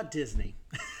love about Disney.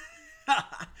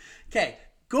 Okay,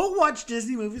 go watch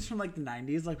Disney movies from like the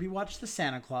 90s. Like we watched the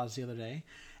Santa Claus the other day.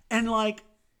 And like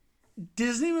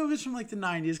Disney movies from like the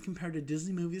 90s compared to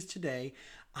Disney movies today.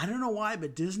 I don't know why,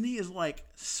 but Disney is like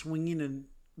swinging in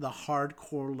the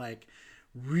hardcore, like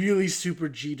really super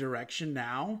G direction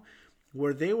now.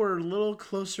 Where they were a little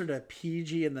closer to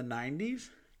PG in the 90s.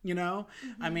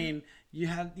 Mm-hmm. I mean, you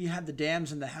had the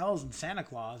dams and the hells and Santa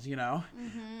Claus,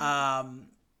 Mm-hmm.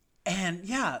 And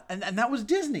yeah, and that was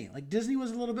Disney. Like Disney was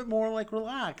a little bit more like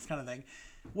relaxed kind of thing.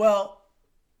 Well,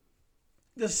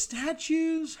 the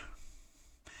statues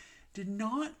did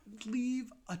not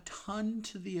leave a ton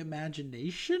to the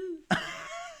imagination.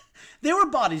 They were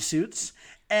bodysuits,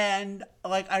 and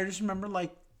like I just remember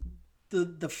like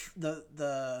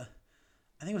the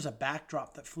I think it was a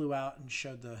backdrop that flew out and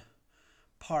showed the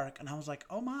park. And I was like,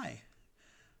 oh my.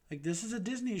 Like, this is a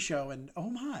Disney show, and oh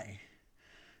my.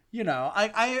 You know,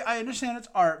 I understand it's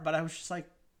art, but I was just like,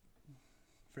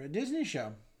 for a Disney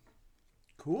show,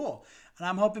 cool. And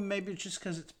I'm hoping maybe it's just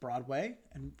because it's Broadway,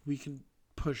 and we can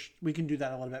do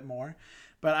that a little bit more.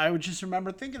 But I would just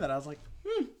remember thinking that. I was like,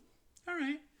 all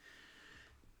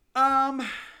right.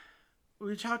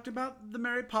 We talked about the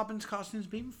Mary Poppins costumes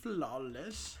being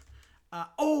flawless.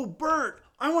 Bert!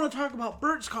 I want to talk about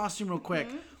Bert's costume real quick.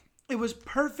 Mm-hmm. It was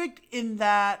perfect in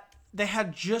that they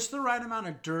had just the right amount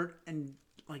of dirt and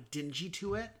like dingy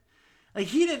to it. Like,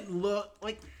 he didn't look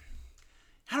like,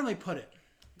 how do I put it?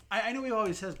 I know he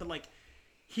always says, but like,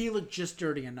 he looked just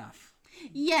dirty enough.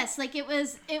 Yes, like it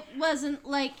wasn't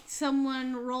like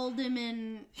someone rolled him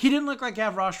in. He didn't look like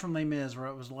Gavroche from Les Mis, where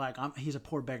it was like, he's a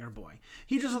poor beggar boy.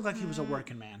 He just looked like he was a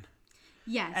working man.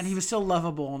 Yes. And he was still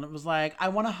lovable, and it was like, I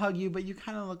want to hug you, but you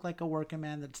kind of look like a working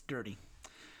man that's dirty.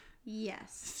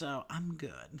 Yes. So, I'm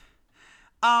good.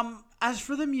 As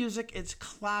for the music, it's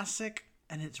classic,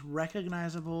 and it's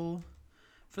recognizable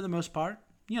for the most part,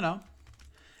 you know.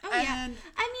 Oh, yeah.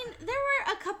 I mean, there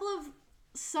were a couple of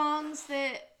songs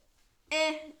that,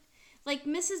 like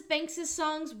Mrs. Banks'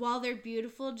 songs, while they're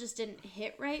beautiful, just didn't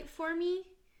hit right for me.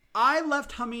 I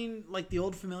left humming, like, the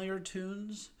old familiar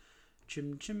tunes.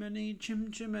 Chim chimney,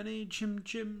 chim chimney, chim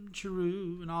chim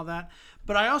chiroo, and all that.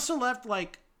 But I also left,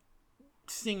 like,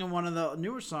 singing one of the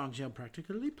newer songs, you know,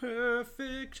 Practically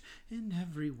Perfect in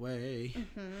Every Way.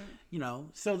 Mm-hmm. You know,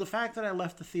 so the fact that I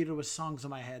left the theater with songs in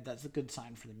my head, that's a good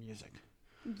sign for the music.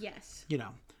 Yes. You know.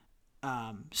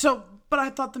 But I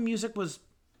thought the music was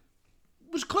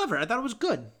clever. I thought it was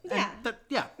good. Yeah.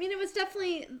 Yeah. I mean, it was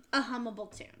definitely a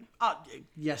hummable tune.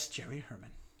 Yes, Jerry Herman.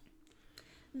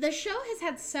 The show has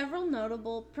had several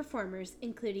notable performers,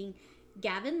 including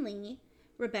Gavin Lee,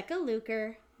 Rebecca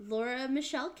Luker, Laura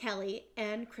Michelle Kelly,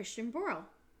 and Christian Borle.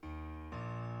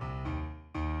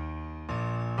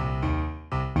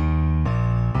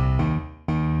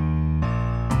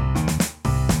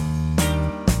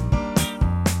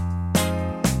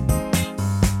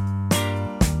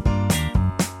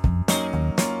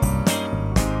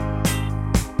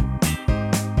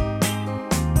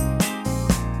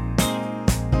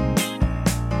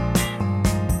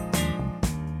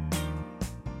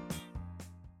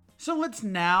 So let's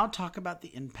now talk about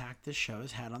the impact this show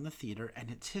has had on the theater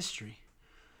and its history.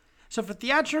 So for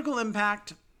theatrical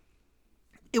impact,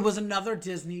 it was another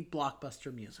Disney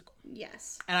blockbuster musical.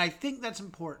 Yes. And I think that's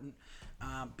important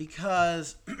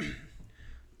because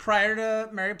prior to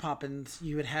Mary Poppins,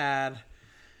 you had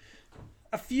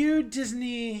a few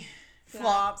Disney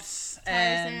flops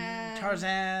and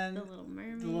Tarzan, The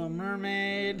Little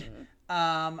Mermaid.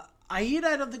 Aida,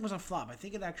 I don't think was a flop. I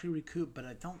think it actually recouped, but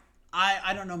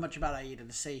I don't know much about Aida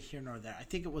to say here nor there. I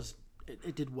think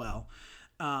it did well.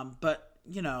 But,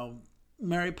 you know,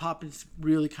 Mary Poppins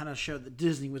really kind of showed that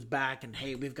Disney was back and,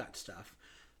 hey, we've got stuff.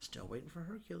 Still waiting for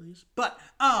Hercules. But,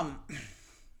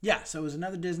 yeah, so it was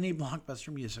another Disney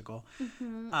blockbuster musical.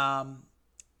 Mm-hmm.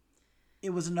 It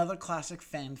was another classic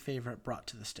fan favorite brought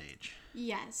to the stage.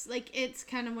 Yes, like it's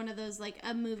kind of one of those, like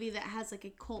a movie that has like a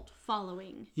cult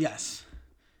following. Yes.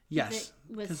 Yes,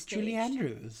 because Julie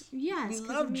Andrews. Yes, we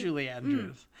love Julie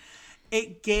Andrews.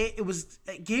 It gave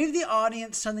the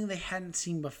audience something they hadn't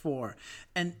seen before,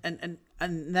 and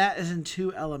that is in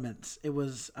two elements. It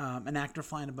was an actor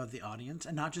flying above the audience,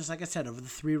 and not just like I said over the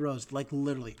 3 rows, like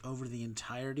literally over the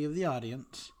entirety of the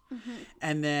audience,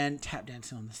 and then tap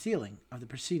dancing on the ceiling of the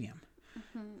proscenium.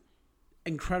 Mm-hmm.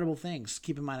 Incredible things.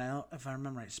 Keep in mind, if I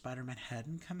remember right, Spider-Man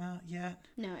hadn't come out yet.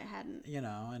 No, it hadn't. You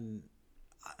know, and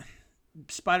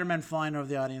Spider-Man flying over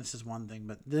the audience is one thing,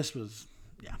 but this was,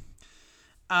 yeah.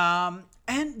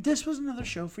 And this was another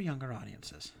show for younger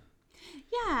audiences.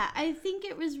 Yeah, I think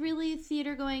it was really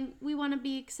theater going, we want to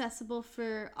be accessible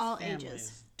for all Families.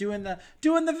 ages. Doing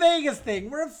the Vegas thing.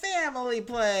 We're a family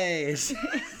place.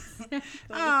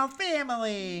 Oh,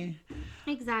 family.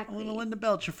 Exactly. A little Linda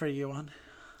Belcher for you on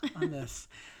this.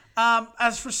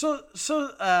 As for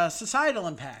societal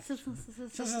impact.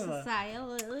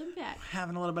 Societal impact.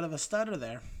 Having a little bit of a stutter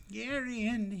there. Gary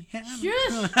and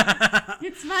Shush!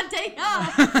 It's my day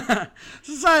off.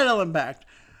 Societal impact.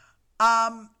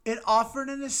 It offered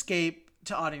an escape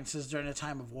to audiences during a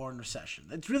time of war and recession.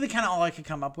 It's really kind of all I could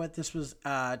come up with. This was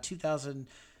 2000.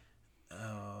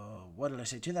 What did I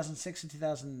say? 2006 and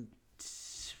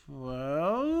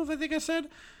 2012. I think I said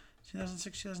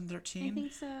 2006, 2013. I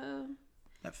think so.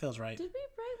 That feels right. Did we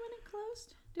write when it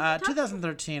closed?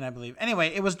 2013, I believe. Anyway,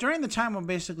 it was during the time when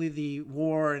basically the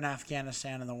war in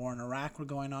Afghanistan and the war in Iraq were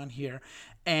going on here.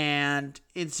 And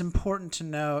it's important to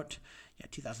note, Yeah,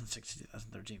 2006 to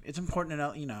 2013. It's important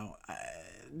to know,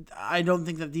 I don't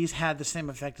think that these had the same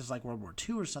effect as like World War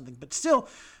II or something, but still,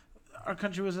 our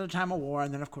country was at a time of war,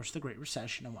 and then, of course, the Great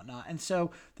Recession and whatnot. And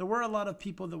so there were a lot of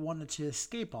people that wanted to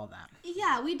escape all that.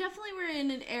 Yeah, we definitely were in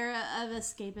an era of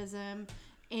escapism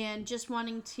and just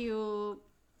wanting to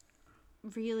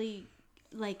really,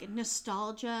 like,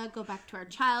 nostalgia, go back to our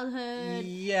childhood,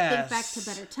 Yes. think back to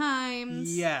better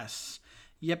times. Yes.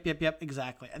 Yep,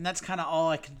 exactly. And that's kind of all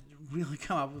I could really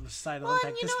come up with societal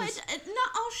impact. And not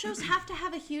all shows have to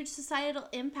have a huge societal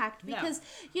impact because,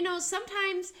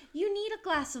 sometimes you need a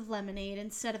glass of lemonade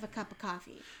instead of a cup of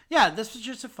coffee. Yeah, this was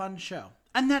just a fun show.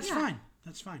 And that's fine.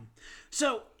 That's fine.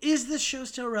 So, is this show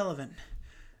still relevant?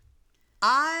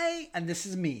 And this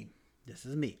is me.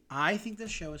 I think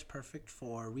this show is perfect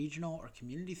for regional or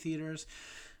community theaters.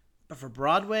 But for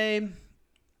Broadway,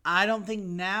 I don't think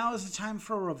now is the time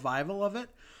for a revival of it.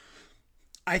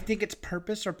 I think its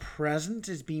purpose or presence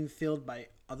is being filled by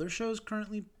other shows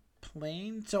currently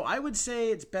playing. So I would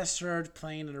say it's best served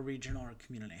playing at a regional or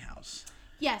community house.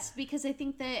 Yes, because I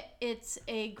think that it's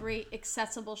a great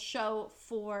accessible show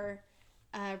for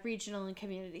regional and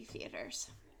community theaters.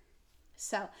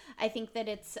 So I think that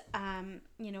it's,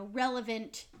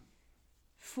 relevant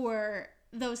for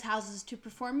those houses to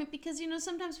perform it because,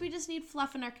 sometimes we just need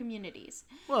fluff in our communities.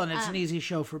 Well, and it's an easy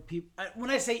show for people. When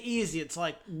I say easy, it's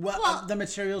like the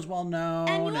material's well known.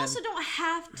 And you also don't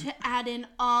have to add in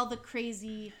all the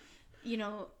crazy,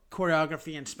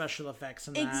 choreography and special effects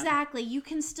and that. Exactly. You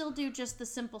can still do just the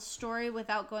simple story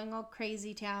without going all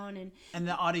crazy town. And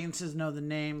the audiences know the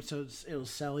name, so it'll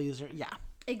sell easier. Yeah.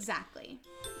 Exactly.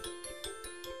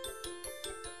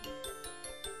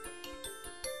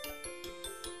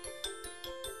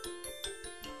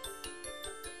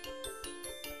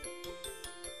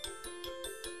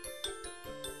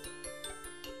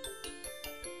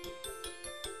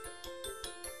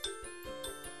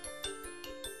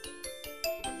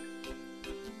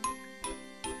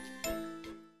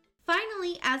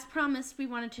 Finally, as promised, we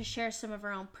wanted to share some of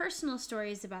our own personal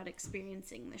stories about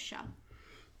experiencing the show.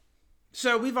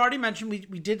 So we've already mentioned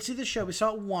we did see the show. We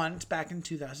saw it once back in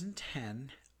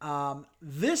 2010.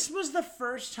 This was the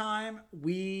first time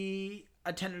we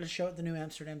attended a show at the New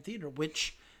Amsterdam Theater,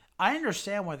 which I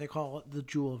understand why they call it the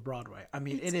Jewel of Broadway. I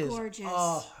mean, it's gorgeous.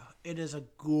 Oh, it is a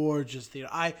gorgeous theater.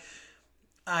 I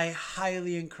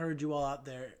highly encourage you all out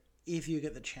there, if you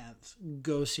get the chance,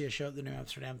 go see a show at the New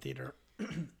Amsterdam Theater.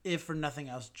 If for nothing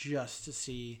else, just to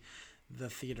see the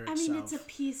theater itself. I mean, it's a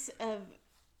piece of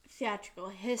theatrical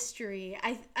history.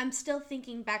 I'm still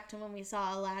thinking back to when we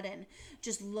saw Aladdin,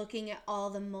 just looking at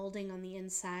all the molding on the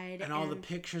inside. And all the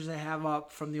pictures they have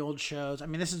up from the old shows. I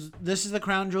mean, this is the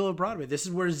crown jewel of Broadway. This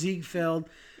is where Ziegfeld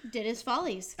did his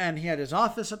follies. And he had his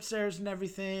office upstairs and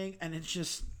everything. And it's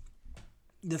just,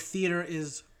 the theater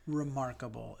is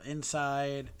remarkable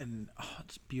inside, and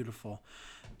it's beautiful.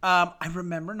 I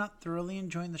remember not thoroughly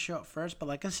enjoying the show at first, but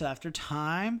like I said, after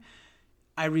time,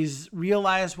 I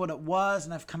realized what it was,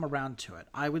 and I've come around to it.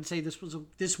 I would say this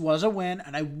was a win,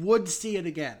 and I would see it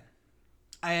again.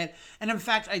 And in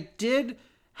fact, I did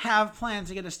have plans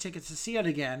to get us tickets to see it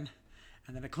again,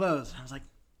 and then it closed. I was like,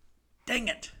 dang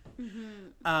it.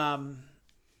 Mm-hmm.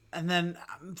 And then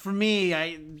for me,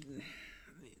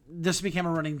 this became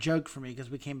a running joke for me because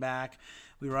we came back,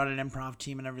 we were on an improv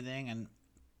team and everything, and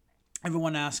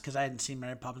everyone asked, because I hadn't seen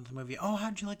Mary Poppins the movie, oh,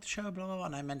 how'd you like the show, blah, blah, blah,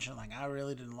 and I mentioned, like, I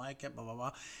really didn't like it, blah, blah,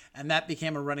 blah, and that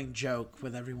became a running joke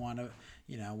with everyone,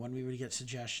 when we would get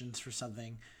suggestions for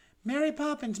something, Mary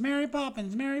Poppins, Mary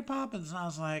Poppins, Mary Poppins, and I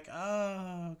was like,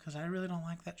 oh, because I really don't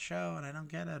like that show, and I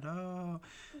don't get it,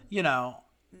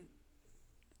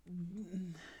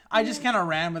 I just kind of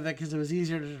ran with it because it was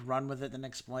easier to just run with it than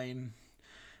explain.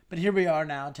 But here we are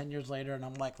now, 10 years later, and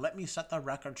I'm like, let me set the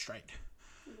record straight.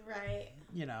 Right.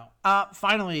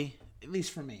 Finally, at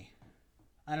least for me.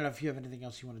 I don't know if you have anything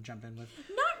else you want to jump in with.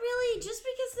 Not really, just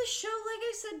because the show, like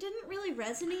I said, didn't really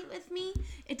resonate with me.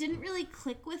 It didn't really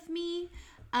click with me.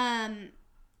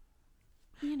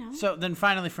 So then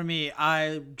finally for me,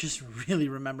 I just really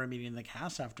remember meeting the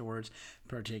cast afterwards,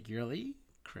 particularly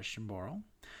Christian Borle.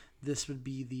 This would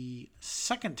be the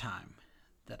second time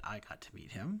that I got to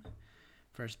meet him.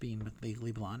 First being with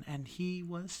Legally Blonde, and he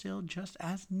was still just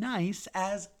as nice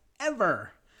as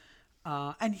ever.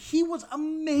 And he was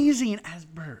amazing as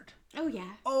Bird. Oh,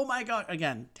 yeah. Oh, my God.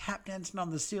 Again, tap dancing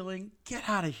on the ceiling. Get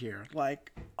out of here.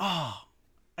 Like, I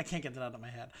can't get that out of my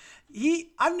head.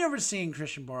 I've never seen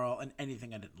Christian Borle in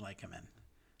anything I didn't like him in.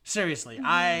 Seriously.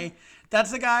 Mm-hmm.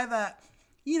 That's the guy that,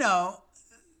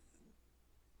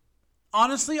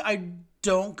 honestly, I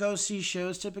don't go see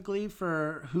shows typically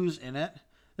for who's in it.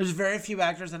 There's very few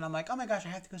actors that I'm like, oh my gosh, I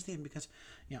have to go see them because,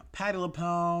 Patti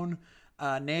LuPone,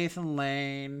 Nathan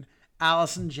Lane,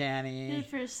 Allison Janney. Good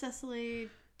for Cecily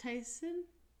Tyson.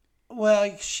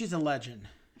 Well, she's a legend.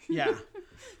 Yeah.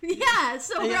 Yeah,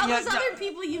 so for all those other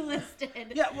people you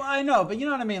listed. Yeah, well, I know, but you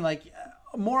know what I mean? Like,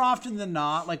 more often than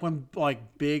not, like when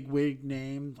big wig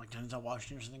names, like Denzel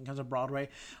Washington or something comes to Broadway,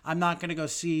 I'm not going to go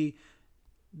see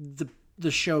the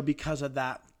show because of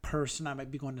that person. I might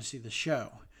be going to see the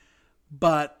show.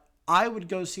 But I would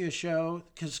go see a show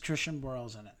because Christian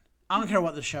Borle's in it. I don't care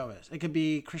what the show is. It could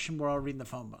be Christian Borle reading the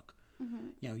phone book.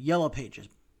 Mm-hmm. Yellow Pages,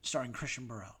 starring Christian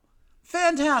Borle.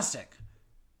 Fantastic.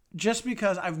 Just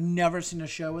because I've never seen a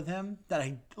show with him that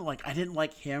I didn't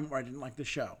like him or I didn't like the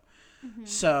show. Mm-hmm.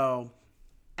 So,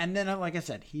 and then like I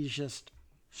said, he's just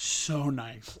so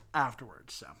nice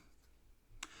afterwards. So,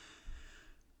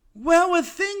 well, with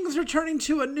things returning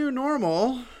to a new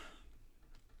normal,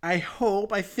 I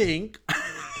think,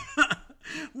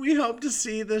 we hope to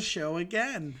see this show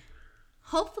again.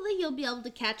 Hopefully you'll be able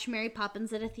to catch Mary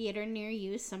Poppins at a theater near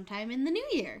you sometime in the new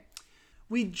year.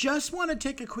 We just want to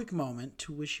take a quick moment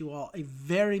to wish you all a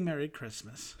very Merry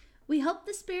Christmas. We hope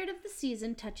the spirit of the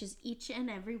season touches each and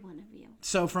every one of you.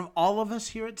 So from all of us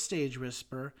here at Stage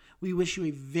Whisper, we wish you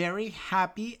a very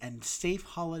happy and safe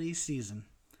holiday season.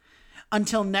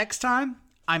 Until next time,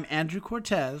 I'm Andrew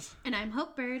Cortez. And I'm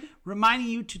Hope Bird. Reminding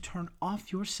you to turn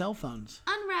off your cell phones.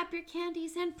 Unwrap your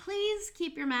candies and please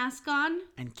keep your mask on.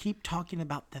 And keep talking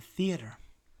about the theater.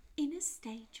 In a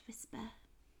stage whisper.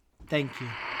 Thank you.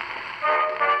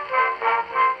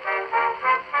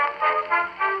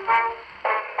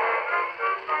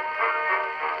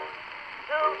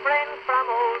 Two friends from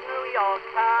old New York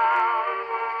town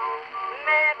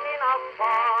met in a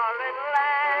foreign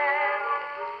land.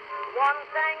 One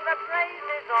sang the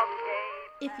praises of Cape.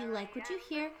 If you like what you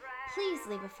hear, please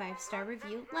leave a 5-star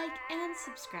review, like, and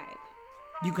subscribe.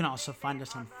 You can also find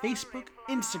us on Facebook,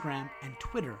 Instagram, and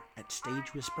Twitter at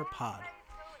Stage Whisper Pod.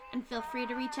 And feel free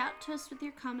to reach out to us with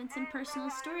your comments and personal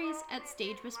stories at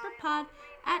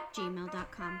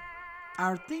stagewhisperpod@gmail.com.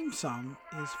 Our theme song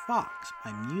is Fox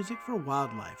by Music for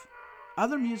Wildlife.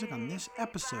 Other music on this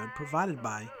episode provided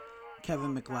by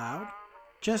Kevin MacLeod,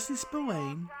 Jesse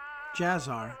Spillane,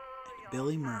 Jazzar, and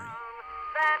Billy Murray.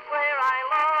 That's where I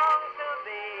long to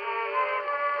be,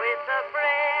 with a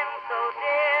friend so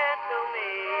dear.